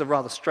good. This is a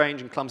rather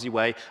strange and clumsy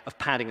way of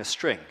padding a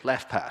string,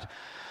 left pad.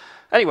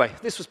 Anyway,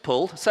 this was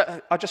pulled. So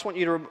I just want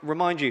you to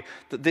remind you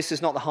that this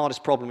is not the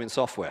hardest problem in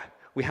software.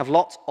 We have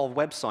lots of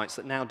websites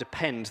that now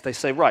depend. They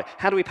say, right,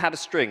 how do we pad a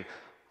string?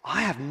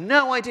 I have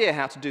no idea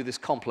how to do this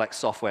complex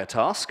software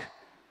task.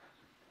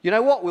 You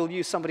know what? We'll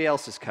use somebody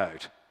else's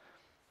code.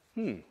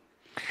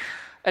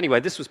 Anyway,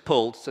 this was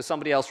pulled, so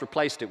somebody else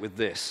replaced it with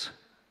this.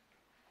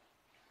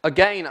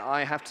 Again,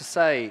 I have to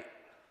say,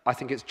 I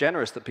think it's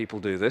generous that people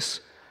do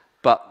this,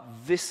 but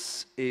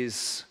this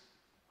is,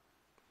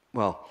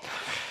 well,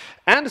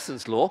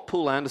 Anderson's law,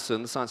 Poul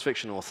Anderson, the science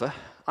fiction author,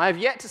 I have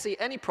yet to see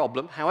any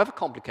problem, however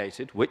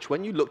complicated, which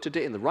when you looked at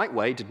it in the right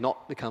way did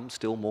not become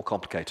still more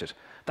complicated.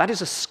 That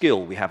is a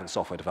skill we have in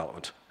software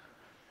development.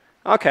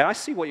 Okay, I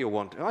see what you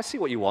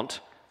want,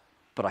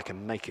 but I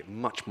can make it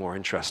much more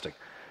interesting.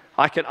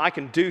 I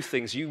can do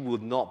things you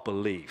would not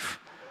believe.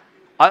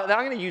 I'm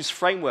going to use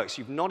frameworks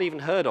you've not even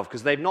heard of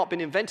because they've not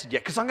been invented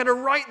yet, because I'm going to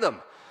write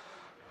them.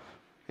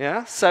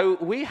 Yeah? So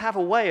we have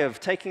a way of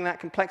taking that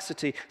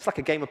complexity. It's like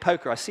a game of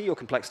poker. I see your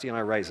complexity and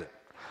I raise it.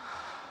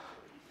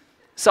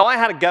 So I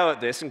had a go at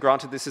this, and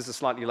granted this is a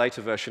slightly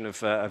later version of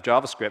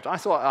JavaScript. I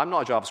thought, I'm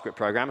not a JavaScript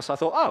programmer, so I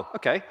thought, oh,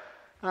 okay,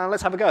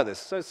 let's have a go at this.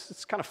 So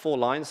it's kind of 4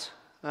 lines.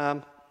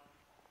 And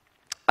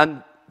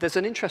there's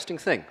an interesting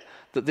thing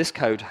that this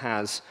code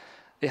has.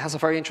 It has a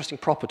very interesting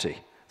property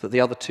that the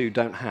other 2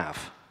 don't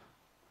have.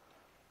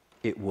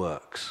 It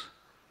works.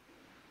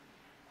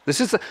 I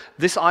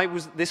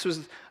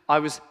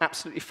was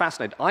absolutely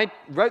fascinated. I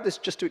wrote this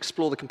just to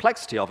explore the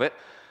complexity of it,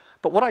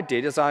 but what I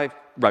did is I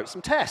wrote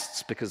some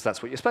tests, because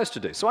that's what you're supposed to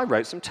do. So I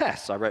wrote some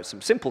tests. I wrote some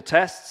simple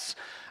tests,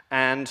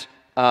 and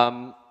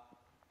I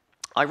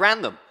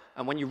ran them.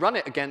 And when you run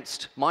it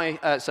against my,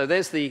 so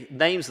there's the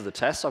names of the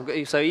tests.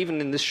 So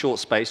even in this short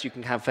space, you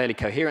can have fairly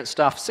coherent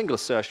stuff, single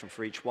assertion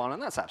for each one,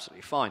 and that's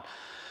absolutely fine.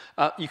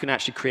 You can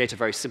actually create a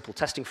very simple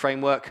testing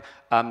framework,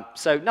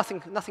 so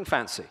nothing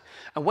fancy.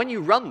 And when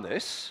you run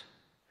this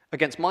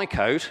against my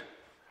code,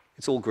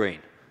 it's all green.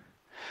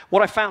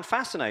 What I found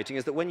fascinating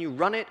is that when you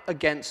run it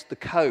against the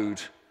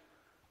code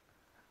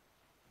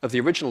of the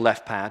original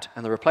left pad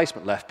and the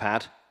replacement left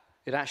pad,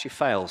 it actually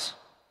fails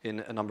in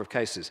a number of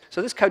cases.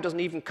 So this code doesn't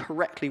even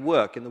correctly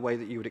work in the way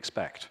that you would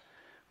expect,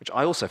 which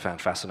I also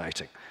found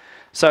fascinating.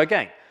 So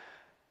again,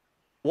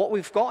 what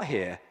we've got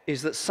here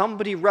is that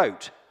somebody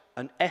wrote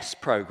an S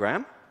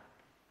program,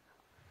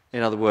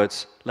 in other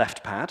words,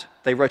 left pad.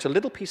 They wrote a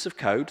little piece of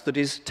code that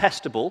is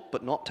testable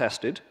but not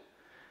tested,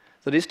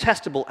 that is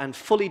testable and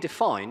fully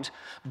defined,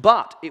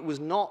 but it was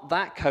not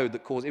that code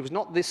that caused, it was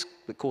not this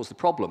that caused the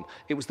problem,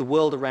 it was the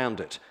world around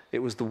it. It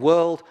was the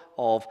world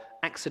of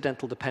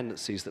accidental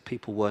dependencies that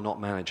people were not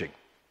managing,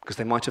 because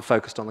they might have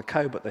focused on the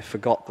code, but they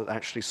forgot that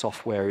actually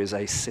software is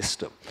a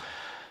system.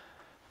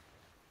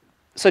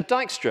 So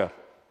Dijkstra,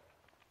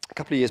 a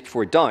couple of years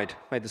before he died,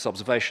 made this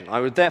observation.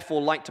 I would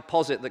therefore like to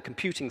posit that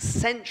computing's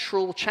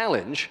central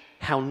challenge,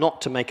 how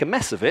not to make a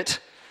mess of it,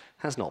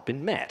 has not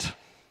been met.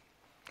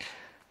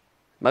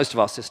 Most of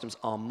our systems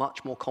are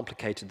much more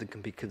complicated than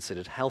can be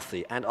considered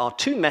healthy, and are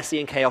too messy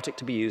and chaotic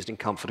to be used in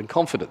comfort and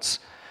confidence.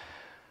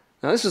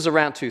 Now, this was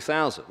around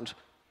 2000.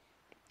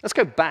 Let's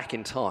go back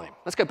in time.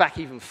 Let's go back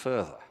even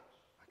further.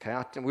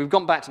 Okay, we've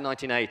gone back to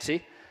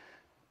 1980.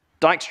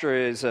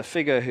 Dijkstra is a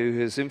figure who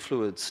has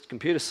influenced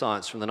computer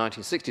science from the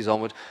 1960s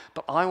onward,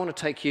 but I want to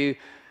take you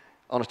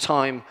on a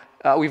time,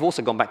 we've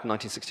also gone back to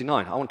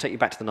 1969. I want to take you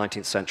back to the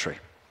 19th century.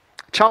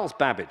 Charles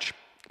Babbage,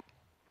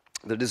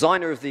 the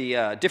designer of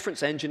the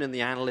difference engine and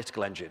the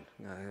analytical engine,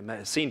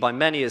 seen by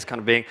many as kind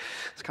of being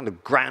this kind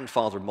of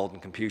grandfather of modern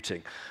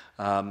computing.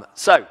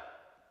 So,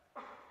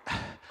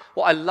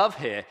 what I love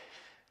here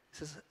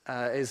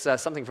is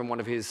something from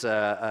one of his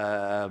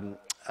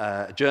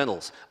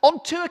journals.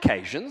 On 2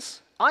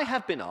 occasions, I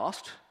have been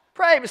asked,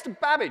 pray, Mr.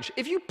 Babbage,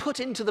 if you put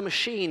into the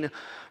machine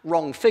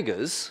wrong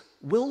figures,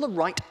 will the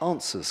right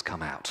answers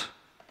come out?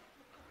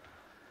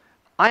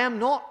 I am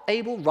not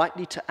able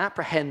rightly to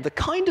apprehend the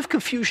kind of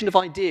confusion of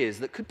ideas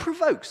that could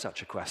provoke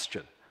such a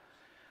question.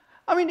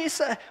 I mean,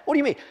 what do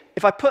you mean?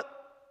 If I put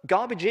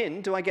garbage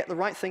in, do I get the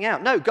right thing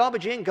out? No,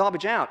 garbage in,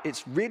 garbage out.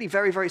 It's really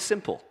very, very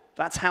simple.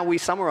 That's how we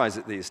summarize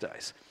it these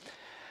days.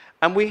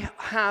 And we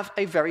have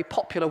a very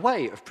popular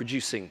way of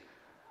producing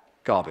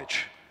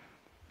garbage.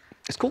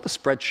 It's called the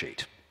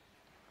spreadsheet.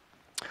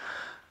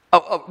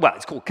 Well,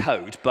 it's called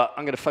code, but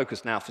I'm going to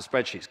focus now for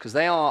spreadsheets, because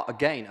they are,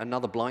 again,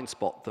 another blind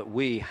spot that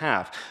we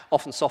have.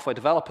 Often software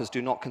developers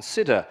do not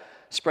consider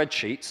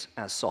spreadsheets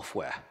as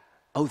software.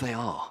 Oh, they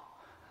are.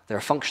 They're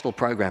a functional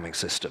programming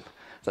system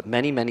that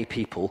many, many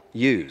people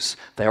use.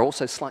 They're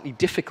also slightly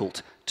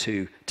difficult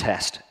to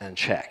test and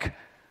check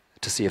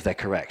to see if they're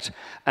correct.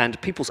 And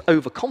people's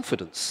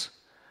overconfidence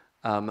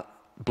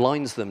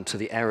blinds them to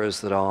the errors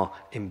that are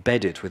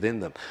embedded within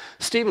them.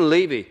 Stephen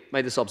Levy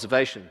made this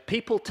observation.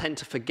 People tend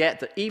to forget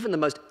that even the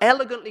most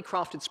elegantly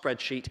crafted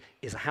spreadsheet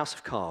is a house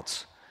of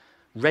cards,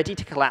 ready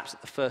to collapse at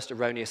the first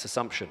erroneous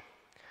assumption.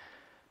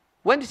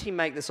 When did he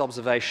make this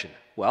observation?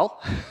 Well,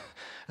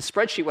 a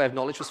spreadsheet way of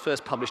knowledge was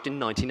first published in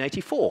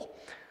 1984.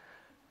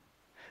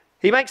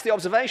 He makes the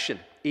observation,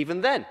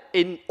 even then.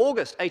 In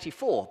August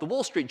 '84, the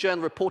Wall Street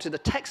Journal reported a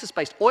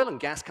Texas-based oil and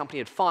gas company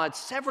had fired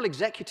several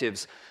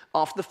executives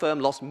after the firm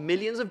lost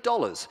millions of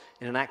dollars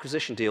in an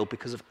acquisition deal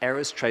because of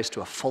errors traced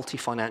to a faulty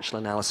financial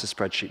analysis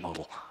spreadsheet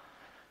model.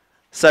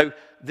 So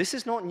this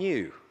is not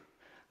new.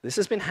 This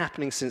has been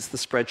happening since the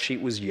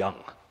spreadsheet was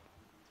young.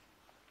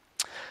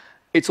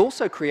 It's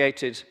also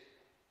created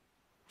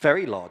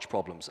very large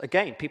problems.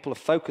 Again, people have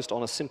focused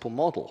on a simple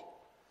model.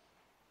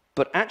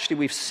 But actually,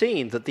 we've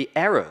seen that the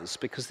errors,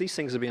 because these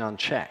things have been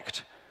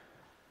unchecked,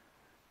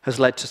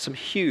 has led to some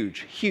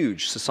huge,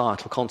 huge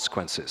societal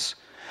consequences.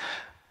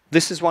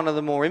 This is one of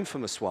the more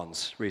infamous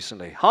ones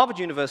recently. Harvard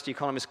University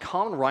economists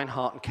Carmen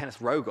Reinhart and Kenneth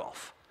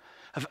Rogoff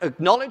have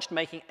acknowledged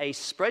making a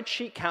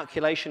spreadsheet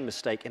calculation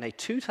mistake in a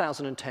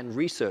 2010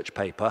 research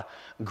paper,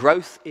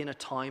 Growth in a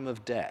Time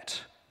of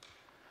Debt.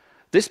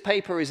 This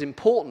paper is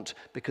important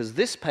because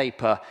this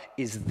paper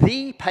is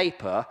the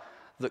paper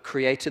that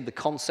created the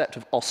concept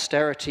of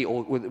austerity,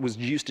 or was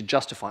used to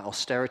justify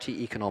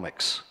austerity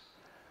economics,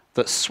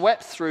 that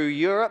swept through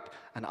Europe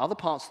and other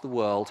parts of the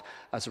world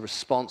as a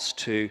response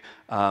to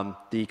the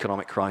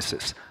economic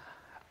crisis.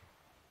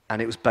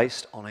 And it was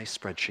based on a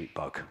spreadsheet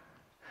bug.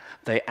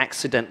 They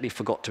accidentally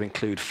forgot to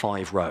include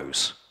 5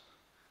 rows.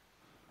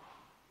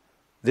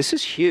 This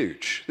is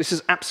huge. This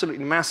is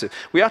absolutely massive.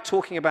 We are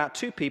talking about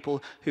 2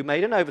 people who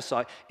made an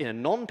oversight in a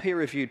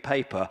non-peer-reviewed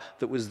paper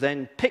that was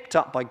then picked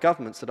up by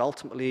governments that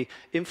ultimately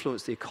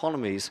influenced the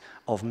economies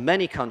of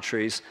many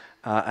countries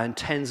and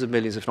tens of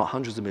millions, if not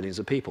hundreds of millions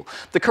of people.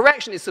 The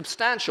correction is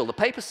substantial. The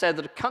paper said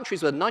that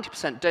countries with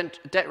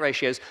 90% debt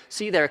ratios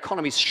see their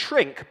economies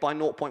shrink by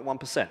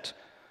 0.1%,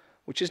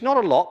 which is not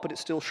a lot, but it's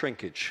still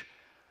shrinkage.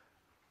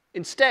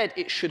 Instead,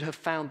 it should have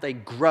found they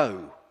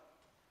grow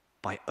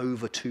by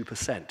over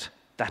 2%.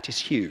 That is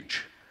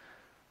huge.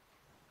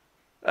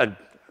 And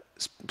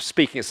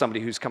speaking as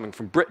somebody who's coming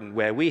from Britain,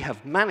 where we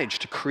have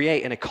managed to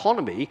create an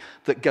economy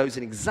that goes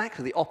in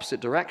exactly the opposite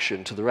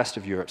direction to the rest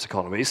of Europe's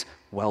economies,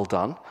 well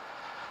done.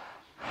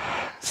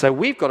 So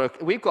we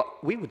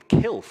would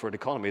kill for an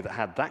economy that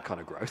had that kind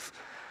of growth.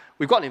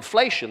 We've got an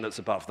inflation that's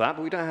above that,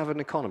 but we don't have an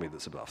economy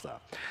that's above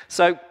that.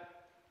 So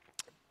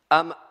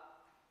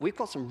we've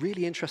got some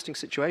really interesting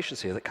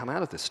situations here that come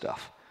out of this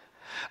stuff.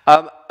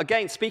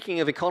 Again,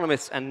 speaking of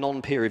economists and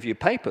non-peer-reviewed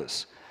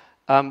papers,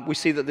 we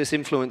see that this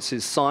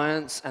influences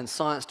science and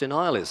science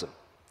denialism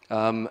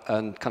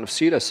and kind of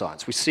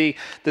pseudoscience. We see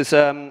there's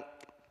a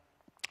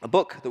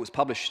book that was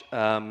published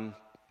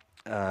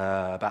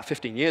about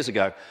 15 years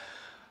ago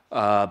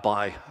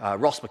by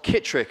Ross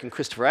McKittrick and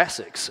Christopher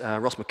Essex.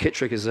 Ross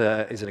McKittrick is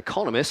an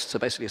economist, so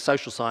basically a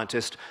social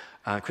scientist.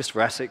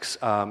 Christopher Essex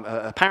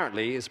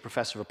apparently is a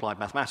professor of applied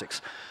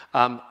mathematics.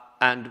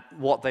 And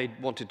what they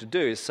wanted to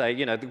do is say,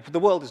 you know, the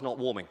world is not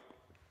warming.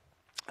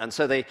 And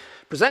so they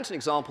present an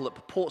example that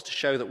purports to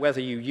show that whether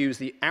you use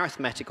the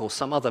arithmetic or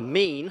some other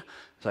mean,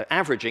 so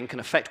averaging, can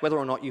affect whether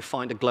or not you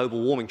find a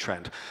global warming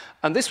trend.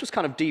 And this was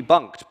kind of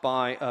debunked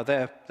by,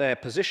 their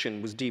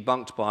position was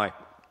debunked by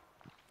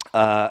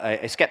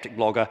a skeptic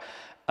blogger,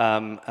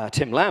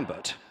 Tim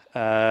Lambert.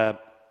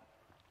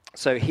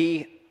 So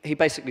he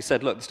basically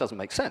said, look, this doesn't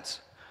make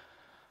sense.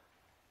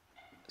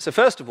 So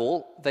first of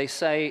all, they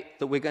say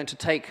that we're going to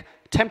take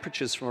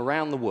temperatures from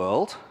around the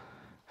world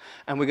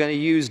and we're going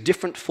to use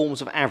different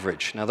forms of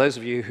average. Now, those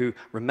of you who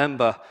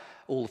remember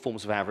all the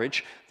forms of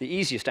average, the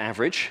easiest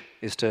average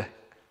is to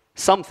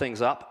sum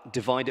things up,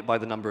 divide it by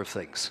the number of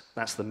things.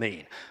 That's the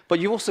mean. But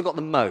you've also got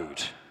the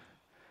mode.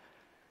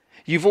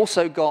 You've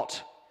also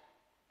got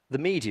the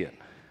median.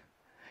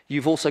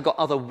 You've also got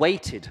other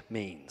weighted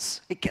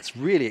means. It gets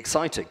really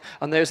exciting.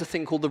 And there's a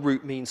thing called the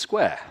root mean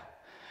square,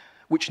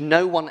 which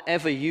no one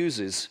ever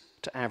uses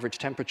to average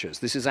temperatures.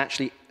 This is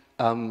actually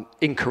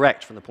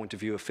incorrect from the point of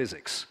view of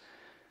physics.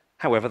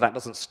 However, that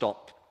doesn't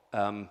stop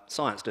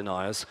science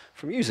deniers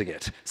from using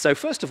it. So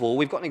first of all,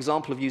 we've got an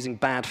example of using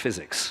bad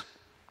physics.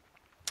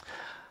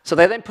 So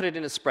they then put it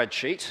in a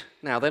spreadsheet.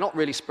 Now, they're not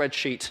really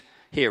spreadsheet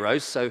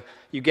heroes, so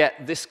you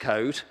get this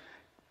code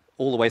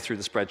all the way through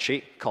the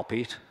spreadsheet,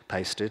 copied,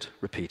 pasted,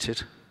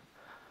 repeated.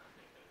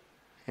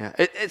 Yeah.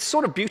 It's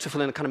sort of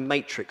beautiful in a kind of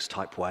matrix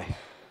type way.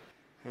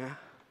 Yeah.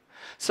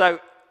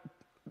 So,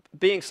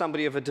 being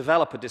somebody of a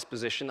developer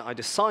disposition, I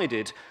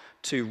decided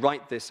to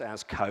write this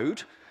as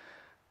code.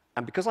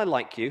 And because I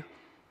like you,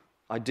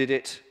 I did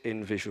it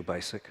in Visual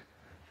Basic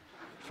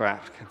for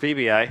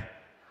VBA.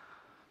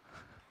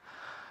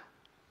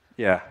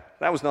 Yeah,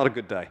 that was not a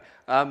good day.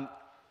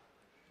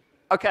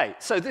 Okay,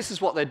 so this is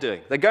what they're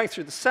doing. They're going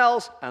through the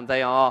cells, and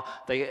they're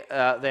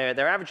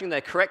averaging, they're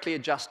correctly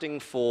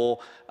adjusting for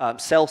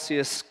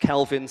Celsius,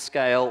 Kelvin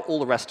scale, all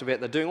the rest of it.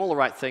 They're doing all the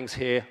right things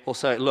here, or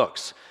so it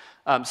looks.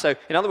 So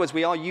in other words,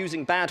 we are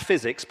using bad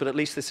physics, but at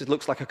least this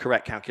looks like a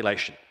correct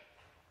calculation.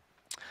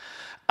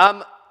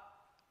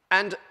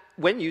 And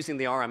when using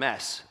the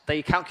RMS,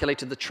 they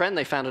calculated the trend.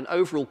 They found an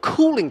overall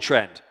cooling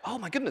trend. Oh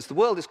my goodness, the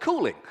world is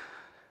cooling.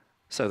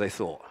 So they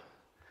thought,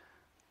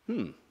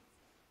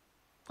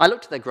 I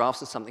looked at their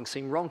graphs and something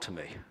seemed wrong to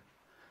me.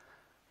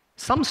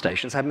 Some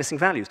stations had missing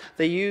values.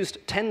 They used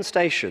 10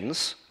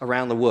 stations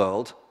around the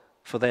world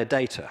for their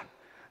data.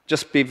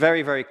 Just be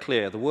very, very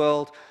clear. The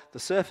world, the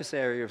surface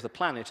area of the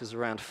planet is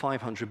around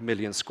 500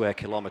 million square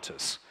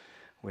kilometers.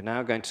 We're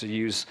now going to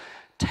use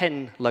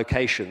 10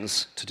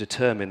 locations to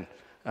determine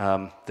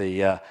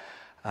the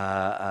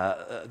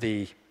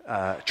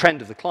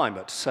trend of the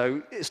climate.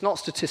 So it's not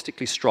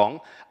statistically strong.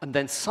 And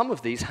then some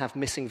of these have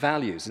missing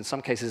values, in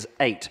some cases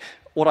 8.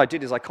 What I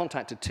did is I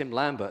contacted Tim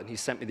Lambert, and he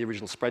sent me the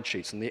original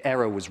spreadsheets, and the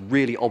error was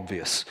really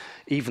obvious,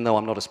 even though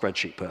I'm not a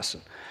spreadsheet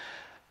person.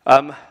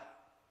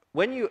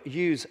 When you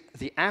use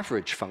the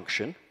average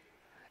function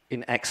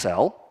in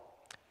Excel,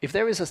 if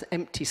there is an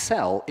empty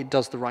cell, it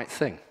does the right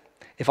thing.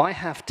 If I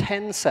have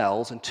 10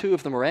 cells and 2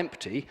 of them are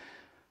empty,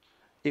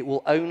 it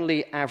will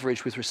only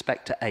average with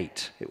respect to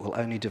 8. It will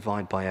only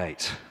divide by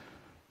 8.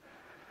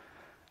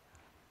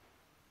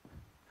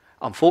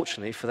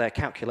 Unfortunately, for their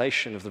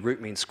calculation of the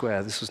root mean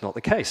square, this was not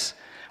the case.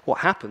 What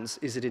happens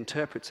is it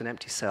interprets an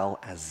empty cell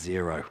as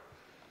 0,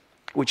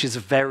 which is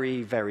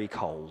very, very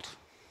cold.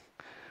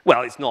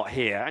 Well, it's not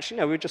here.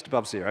 Actually, no, we're just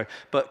above 0.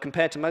 But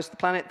compared to most of the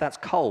planet, that's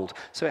cold.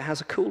 So it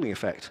has a cooling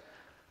effect.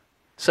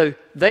 So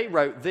they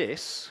wrote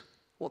this.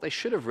 What they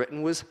should have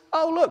written was,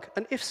 oh, look,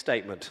 an if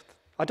statement.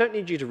 I don't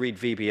need you to read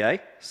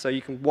VBA, so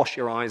you can wash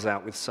your eyes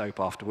out with soap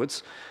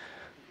afterwards.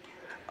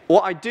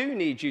 What I do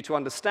need you to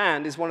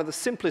understand is one of the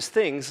simplest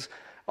things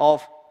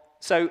of,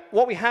 so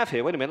what we have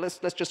here, wait a minute,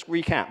 let's just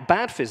recap.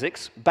 Bad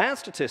physics, bad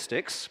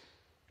statistics,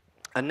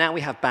 and now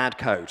we have bad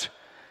code.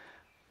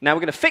 Now we're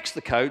going to fix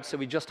the code so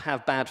we just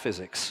have bad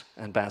physics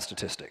and bad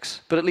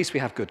statistics, but at least we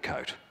have good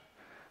code.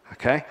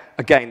 Okay?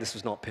 Again, this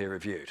was not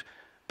peer-reviewed,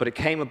 but it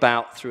came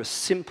about through a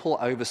simple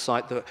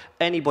oversight that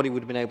anybody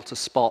would have been able to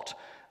spot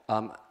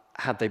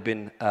had they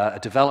been a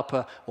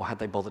developer or had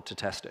they bothered to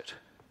test it.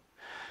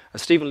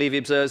 As Stephen Levy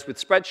observes,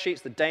 with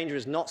spreadsheets, the danger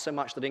is not so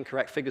much that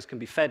incorrect figures can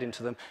be fed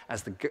into them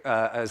as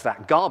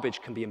that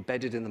garbage can be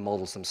embedded in the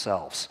models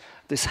themselves.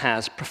 This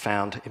has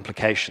profound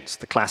implications.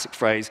 The classic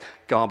phrase,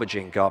 garbage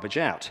in, garbage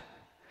out.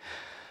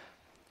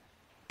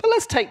 But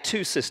let's take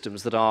 2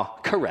 systems that are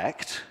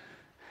correct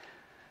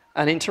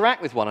and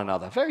interact with one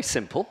another. Very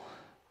simple.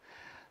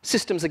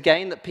 Systems,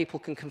 again, that people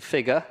can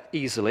configure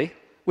easily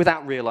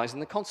without realizing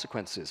the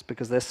consequences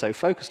because they're so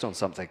focused on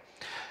something.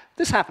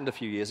 This happened a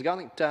few years ago, I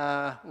think,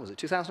 what was it,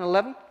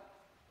 2011?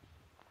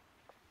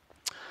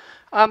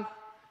 I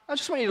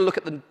just want you to look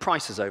at the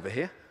prices over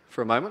here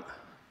for a moment.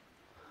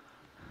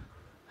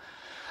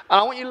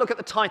 And I want you to look at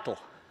the title,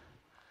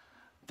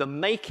 The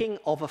Making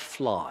of a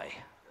Fly,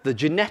 The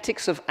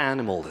Genetics of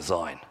Animal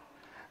Design.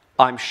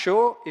 I'm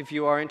sure if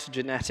you are into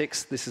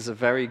genetics, this is a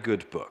very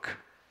good book.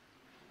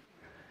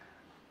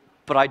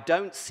 But I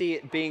don't see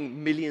it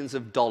being millions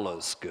of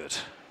dollars good.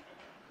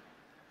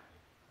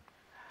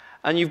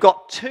 And you've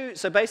got 2,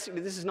 so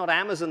basically this is not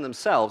Amazon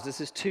themselves, this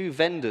is 2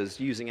 vendors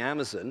using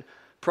Amazon,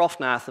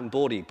 Profnath and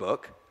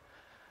Bodybook.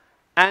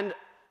 And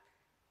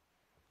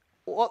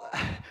what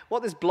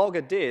this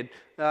blogger did,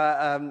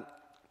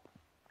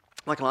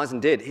 Michael Eisen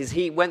did, is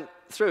he went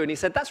through and he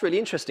said, that's really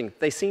interesting,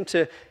 they seem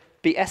to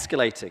be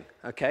escalating,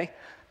 okay?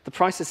 The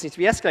prices seem to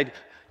be escalating,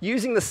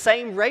 using the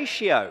same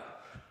ratio.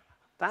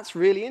 That's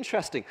really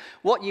interesting.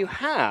 What you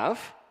have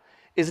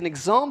is an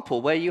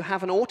example where you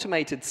have an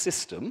automated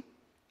system.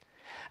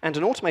 And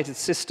an automated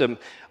system,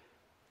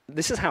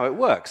 this is how it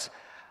works.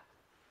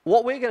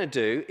 What we're going to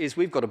do is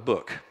we've got a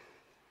book.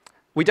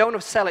 We don't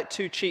want to sell it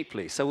too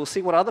cheaply, so we'll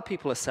see what other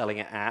people are selling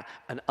it at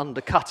and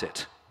undercut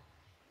it.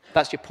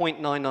 That's your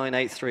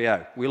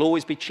 0.99830. We'll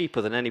always be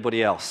cheaper than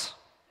anybody else.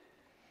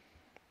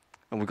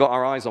 And we've got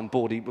our eyes on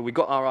Bordy, but we've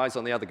got our eyes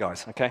on the other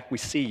guys, okay? We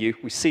see you,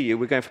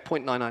 we're going for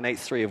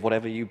 0.9983 of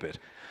whatever you bid.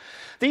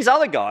 These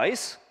other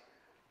guys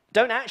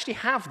don't actually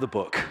have the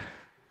book.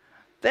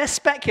 They're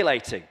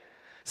speculating.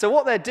 So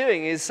what they're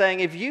doing is saying,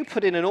 if you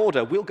put in an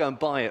order, we'll go and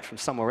buy it from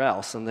somewhere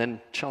else and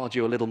then charge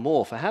you a little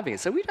more for having it.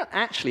 So we don't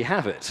actually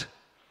have it.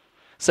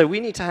 So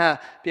we need to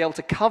be able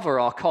to cover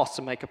our costs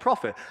and make a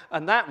profit.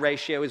 And that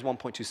ratio is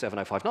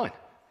 1.27059.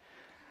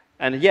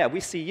 And yeah, we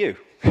see you.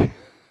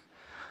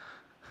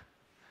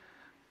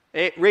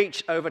 It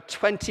reached over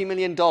 $20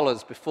 million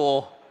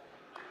before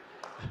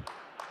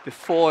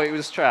before it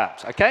was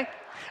trapped, okay?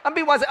 And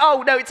meanwhile,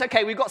 oh, no, it's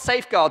okay, we've got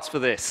safeguards for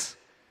this.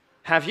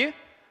 Have you?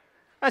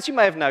 As you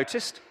may have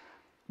noticed,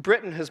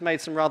 Britain has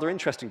made some rather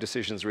interesting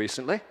decisions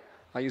recently.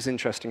 I use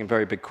interesting in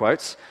very big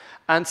quotes.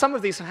 And some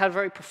of these have had a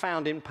very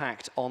profound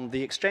impact on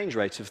the exchange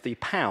rate of the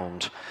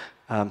pound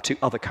to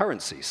other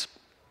currencies.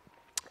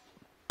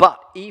 But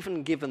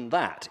even given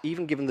that,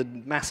 even given the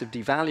massive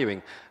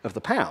devaluing of the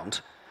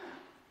pound,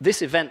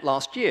 this event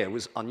last year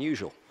was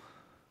unusual.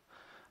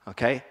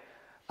 Okay?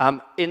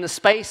 In the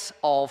space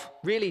of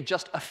really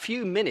just a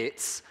few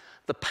minutes,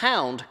 the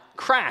pound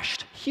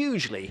crashed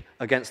hugely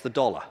against the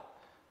dollar.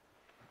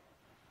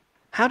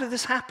 How did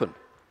this happen?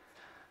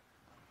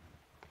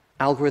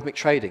 Algorithmic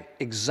trading,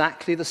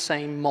 exactly the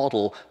same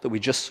model that we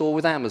just saw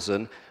with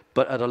Amazon,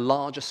 but at a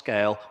larger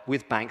scale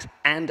with banks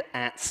and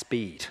at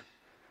speed.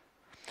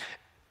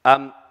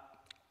 Earl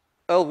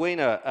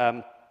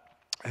Weiner,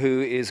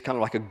 who is kind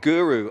of like a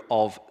guru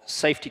of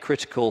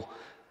safety-critical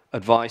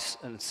advice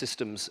and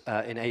systems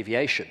in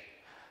aviation,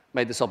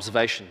 made this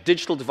observation.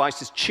 Digital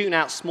devices tune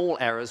out small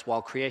errors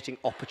while creating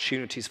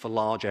opportunities for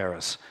large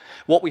errors.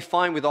 What we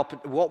find with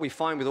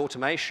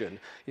automation,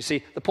 you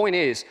see, the point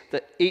is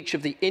that each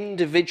of the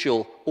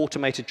individual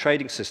automated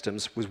trading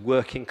systems was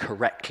working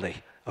correctly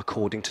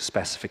according to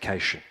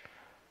specification.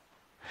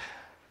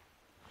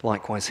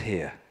 Likewise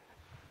here,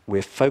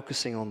 we're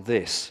focusing on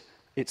this.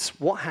 It's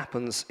what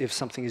happens if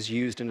something is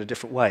used in a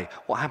different way.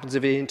 What happens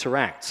if it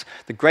interacts?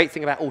 The great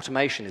thing about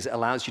automation is it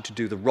allows you to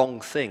do the wrong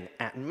thing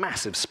at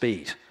massive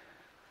speed.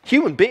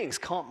 Human beings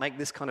can't make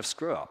this kind of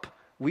screw up.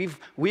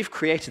 We've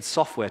created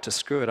software to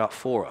screw it up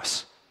for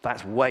us.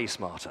 That's way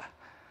smarter.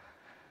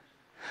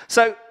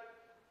 So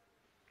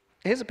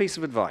here's a piece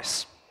of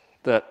advice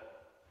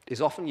that is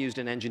often used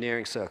in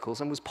engineering circles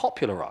and was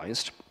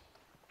popularized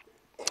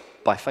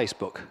by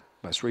Facebook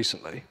most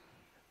recently.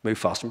 Move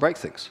fast and break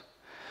things.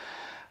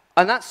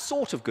 And that's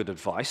sort of good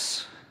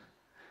advice,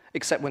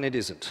 except when it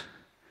isn't.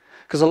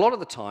 Because a lot of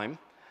the time,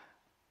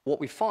 what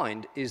we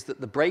find is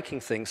that the breaking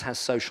things has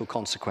social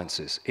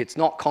consequences. It's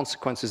not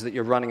consequences that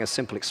you're running a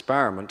simple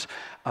experiment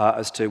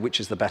as to which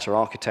is the better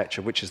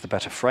architecture, which is the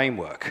better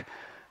framework.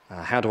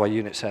 How do I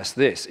unit test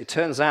this? It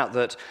turns out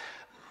that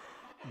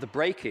the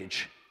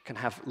breakage can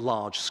have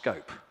large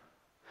scope.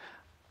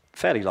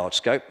 Fairly large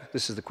scope.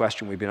 This is the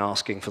question we've been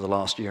asking for the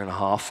last year and a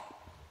half.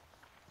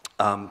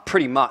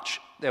 Pretty much,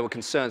 there were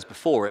concerns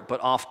before it, but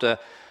after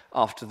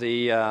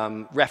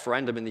the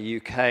referendum in the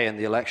UK and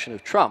the election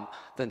of Trump,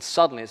 then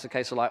suddenly it's a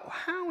case of like,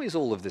 how is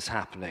all of this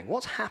happening?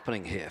 What's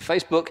happening here?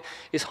 Facebook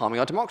is harming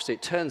our democracy.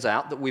 It turns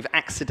out that we've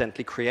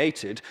accidentally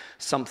created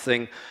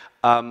something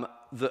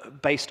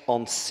that, based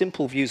on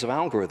simple views of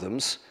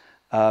algorithms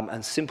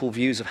and simple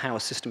views of how a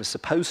system is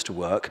supposed to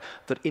work,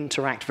 that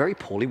interact very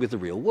poorly with the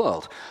real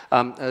world.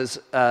 As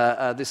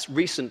this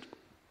recent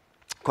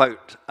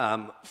quote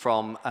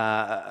from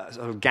a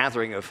sort of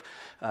gathering of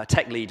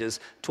tech leaders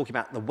talking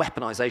about the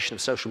weaponization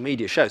of social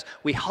media shows.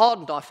 We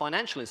hardened our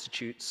financial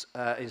institutions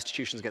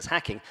against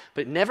hacking,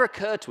 but it never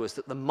occurred to us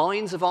that the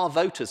minds of our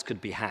voters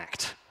could be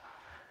hacked.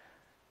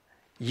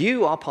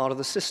 You are part of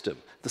the system.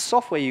 The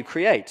software you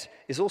create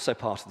is also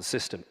part of the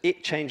system.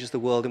 It changes the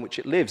world in which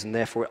it lives, and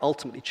therefore it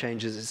ultimately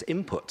changes its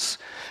inputs.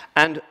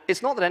 And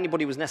it's not that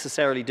anybody was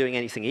necessarily doing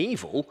anything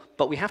evil,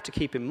 but we have to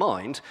keep in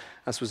mind,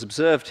 as was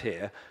observed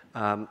here,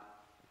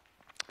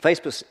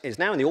 Facebook is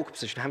now in the awkward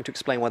position of having to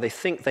explain why they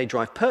think they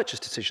drive purchase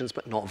decisions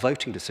but not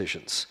voting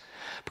decisions.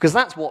 Because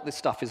that's what this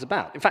stuff is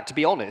about. In fact, to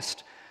be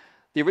honest,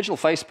 the original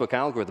Facebook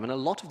algorithm, and a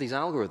lot of these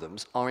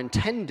algorithms, are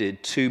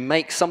intended to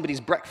make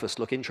somebody's breakfast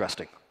look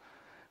interesting,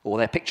 or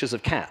their pictures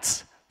of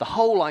cats. The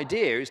whole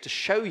idea is to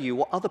show you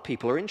what other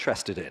people are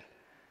interested in.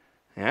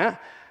 Yeah?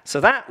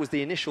 So that was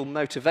the initial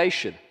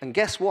motivation. And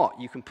guess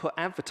what? You can put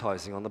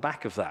advertising on the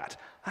back of that.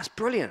 That's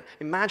brilliant.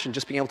 Imagine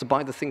just being able to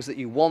buy the things that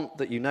you want,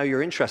 that you know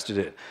you're interested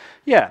in.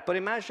 Yeah, but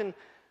imagine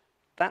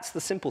that's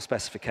the simple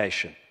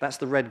specification. That's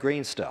the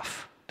red-green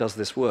stuff. Does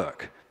this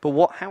work?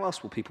 But how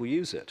else will people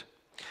use it?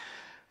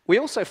 We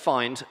also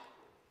find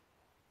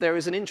there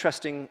is an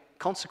interesting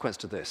consequence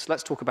to this.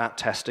 Let's talk about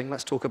testing.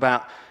 Let's talk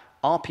about,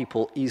 are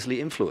people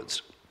easily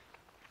influenced?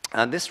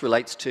 And this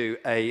relates to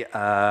a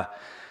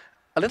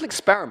little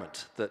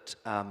experiment that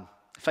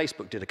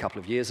Facebook did a couple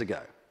of years ago.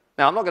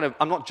 Now,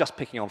 I'm not just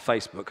picking on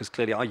Facebook, because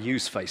clearly I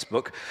use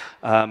Facebook.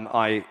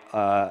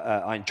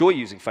 I enjoy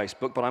using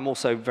Facebook, but I'm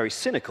also very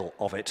cynical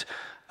of it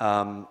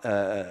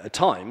at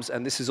times.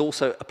 And this is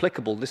also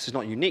applicable. This is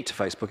not unique to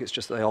Facebook. It's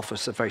just that they offer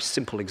us a very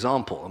simple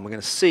example. And we're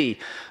going to see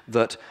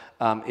that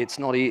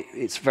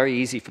it's very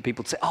easy for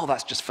people to say, oh,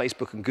 that's just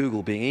Facebook and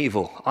Google being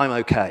evil. I'm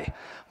okay.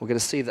 We're going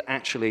to see that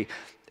actually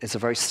it's a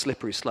very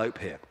slippery slope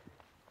here.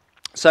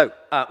 So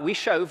we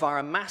show via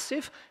a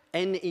massive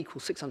n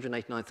equals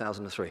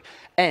 689,003.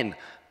 N,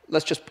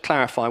 let's just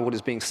clarify what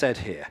is being said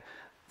here.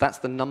 That's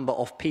the number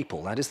of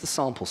people. That is the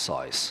sample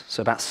size.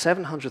 So about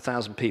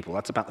 700,000 people.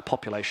 That's about the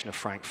population of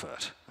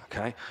Frankfurt.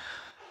 Okay?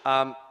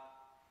 A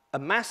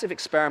massive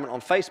experiment on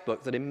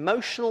Facebook that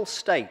emotional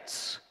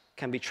states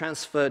can be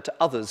transferred to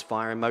others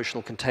via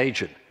emotional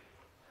contagion.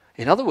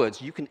 In other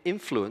words, you can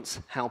influence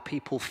how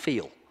people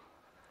feel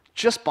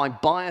just by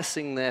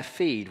biasing their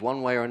feed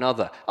one way or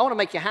another. I want to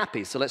make you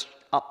happy, so let's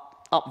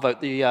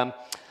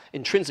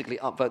intrinsically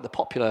upvote the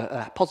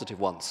popular positive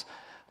ones.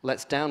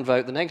 Let's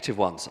downvote the negative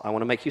ones. I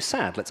want to make you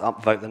sad. Let's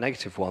upvote the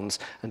negative ones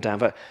and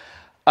downvote.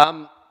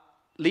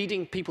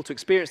 Leading people to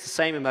experience the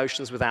same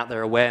emotions without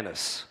their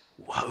awareness.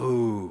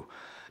 Whoa,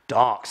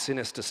 dark,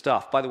 sinister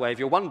stuff. By the way, if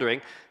you're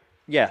wondering,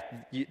 yeah,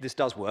 this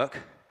does work.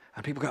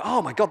 And people go,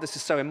 oh my God, this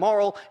is so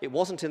immoral. It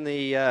wasn't in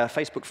the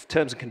Facebook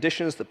terms and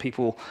conditions that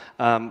people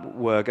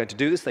were going to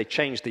do this. They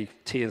changed the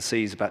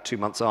T&Cs about 2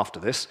 months after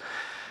this.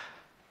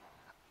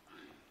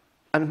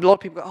 And a lot of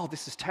people go, oh,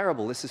 this is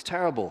terrible, this is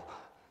terrible.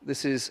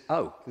 This is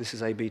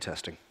A/B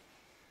testing.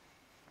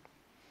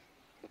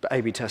 But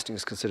A/B testing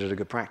is considered a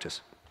good practice.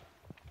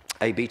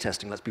 A/B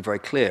testing, let's be very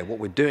clear. What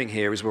we're doing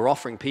here is we're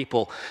offering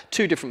people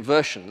 2 different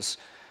versions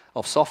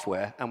of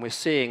software, and we're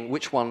seeing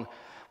which one.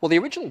 Well, the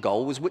original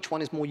goal was which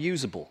one is more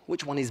usable,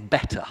 which one is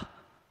better.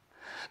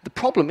 The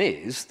problem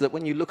is that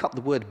when you look up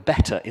the word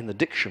better in the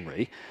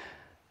dictionary,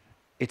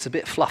 it's a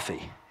bit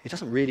fluffy. It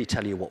doesn't really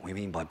tell you what we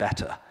mean by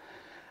better.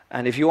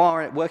 And if you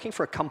are working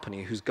for a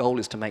company whose goal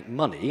is to make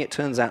money, it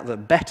turns out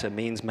that better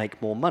means make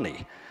more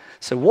money.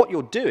 So what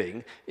you're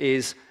doing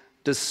is,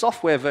 does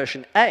software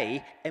version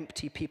A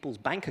empty people's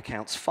bank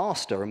accounts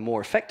faster and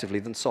more effectively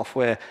than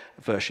software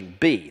version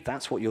B?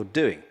 That's what you're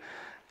doing.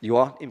 You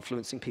are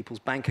influencing people's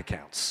bank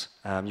accounts.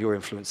 You're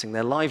influencing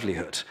their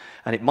livelihood.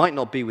 And it might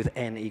not be with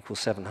n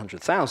equals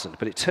 700,000,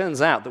 but it turns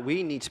out that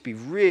we need to be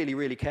really,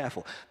 really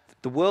careful.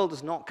 The world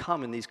does not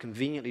come in these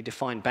conveniently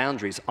defined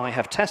boundaries. I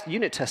have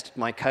unit tested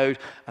my code,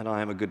 and I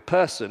am a good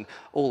person,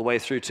 all the way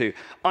through to,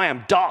 I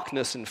am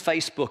darkness and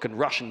Facebook and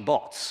Russian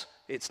bots.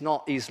 It's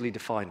not easily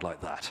defined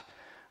like that.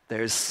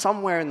 There is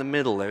somewhere in the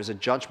middle, there is a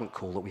judgment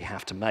call that we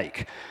have to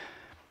make.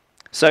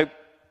 So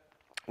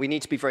we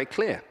need to be very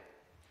clear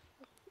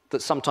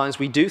that sometimes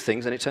we do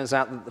things, and it turns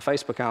out that the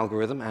Facebook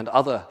algorithm and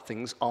other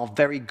things are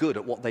very good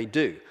at what they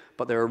do,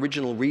 but their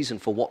original reason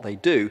for what they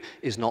do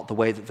is not the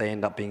way that they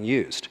end up being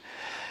used.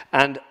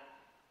 And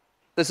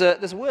there's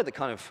a word that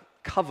kind of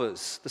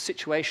covers the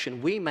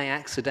situation we may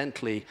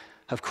accidentally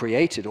have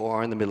created or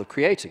are in the middle of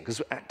creating, because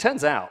it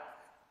turns out,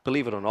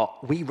 believe it or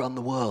not, we run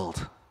the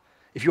world.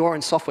 If you are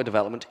in software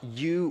development,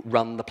 you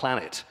run the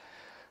planet.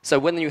 So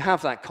when you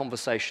have that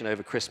conversation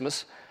over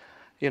Christmas,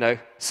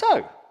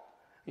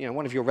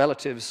 one of your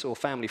relatives or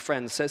family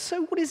friends says,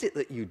 so what is it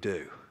that you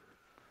do?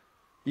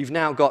 You've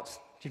now got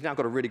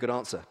a really good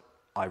answer.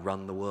 I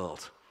run the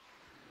world.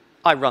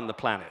 I run the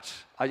planet.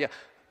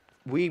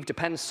 We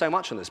depend so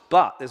much on this,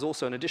 but there's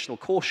also an additional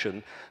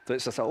caution that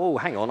it's just like, oh,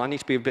 hang on, I need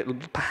to be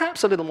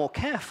perhaps a little more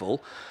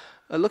careful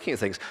looking at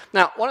things.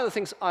 Now, one of the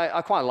things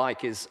I quite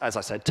like is, as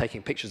I said,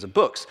 taking pictures of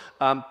books,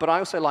 but I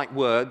also like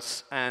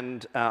words,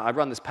 and I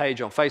run this page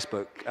on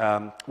Facebook,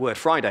 Word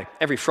Friday.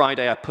 Every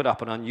Friday I put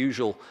up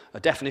a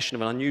definition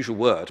of an unusual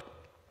word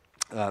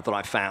that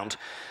I found,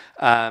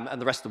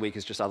 and the rest of the week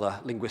is just other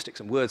linguistics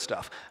and word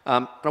stuff.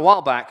 But a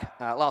while back,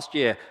 last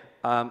year,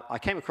 I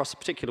came across a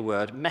particular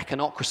word,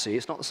 mechanocracy.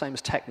 It's not the same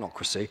as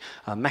technocracy.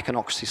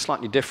 Mechanocracy is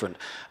slightly different.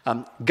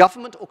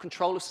 Government or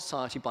control of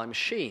society by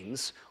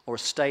machines or a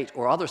state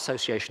or other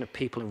association of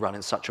people run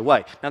in such a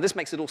way. Now, this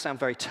makes it all sound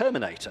very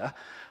Terminator,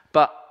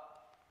 but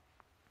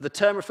the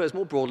term refers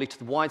more broadly to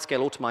the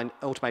wide-scale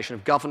automation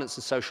of governance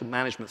and social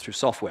management through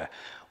software.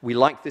 We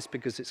like this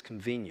because it's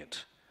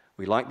convenient.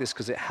 We like this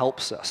because it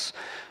helps us.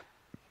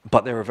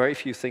 But there are very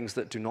few things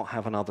that do not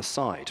have another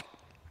side.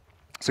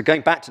 So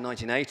going back to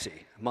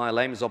 1980, Meyer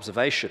Lehman's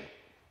observation,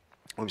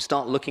 when we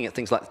start looking at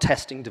things like the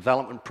testing,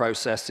 development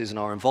processes, and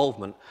our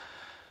involvement,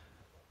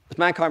 as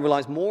mankind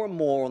relies more and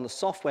more on the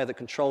software that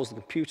controls the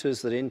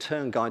computers that in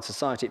turn guide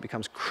society, it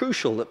becomes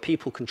crucial that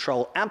people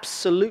control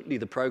absolutely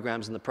the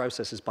programs and the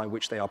processes by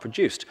which they are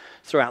produced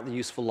throughout the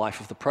useful life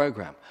of the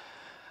program.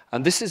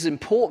 And this is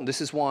important.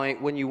 This is why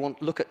when you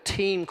look at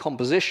team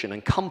composition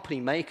and company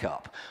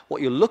makeup,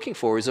 what you're looking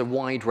for is a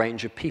wide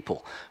range of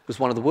people. Because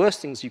one of the worst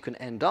things you can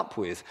end up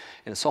with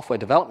in a software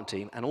development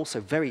team, and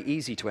also very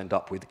easy to end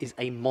up with, is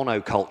a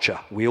monoculture.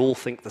 We all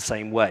think the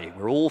same way.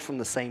 We're all from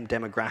the same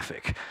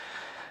demographic.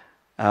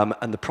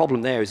 And the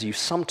problem there is you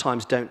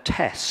sometimes don't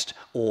test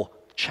or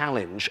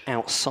challenge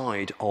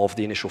outside of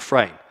the initial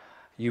frame.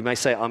 You may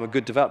say, I'm a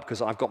good developer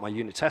because I've got my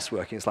unit tests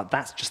working. It's like,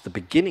 that's just the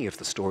beginning of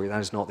the story.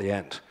 That is not the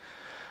end.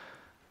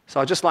 So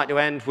I'd just like to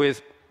end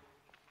with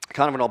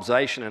kind of an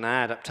observation and an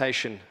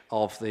adaptation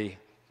of the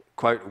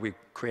quote, we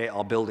create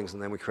our buildings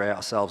and then we create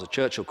ourselves, a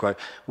Churchill quote.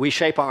 We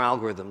shape our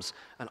algorithms,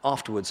 and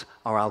afterwards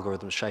our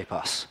algorithms shape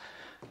us.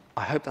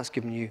 I hope that's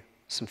given you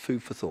some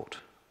food for thought.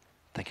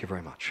 Thank you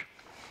very much.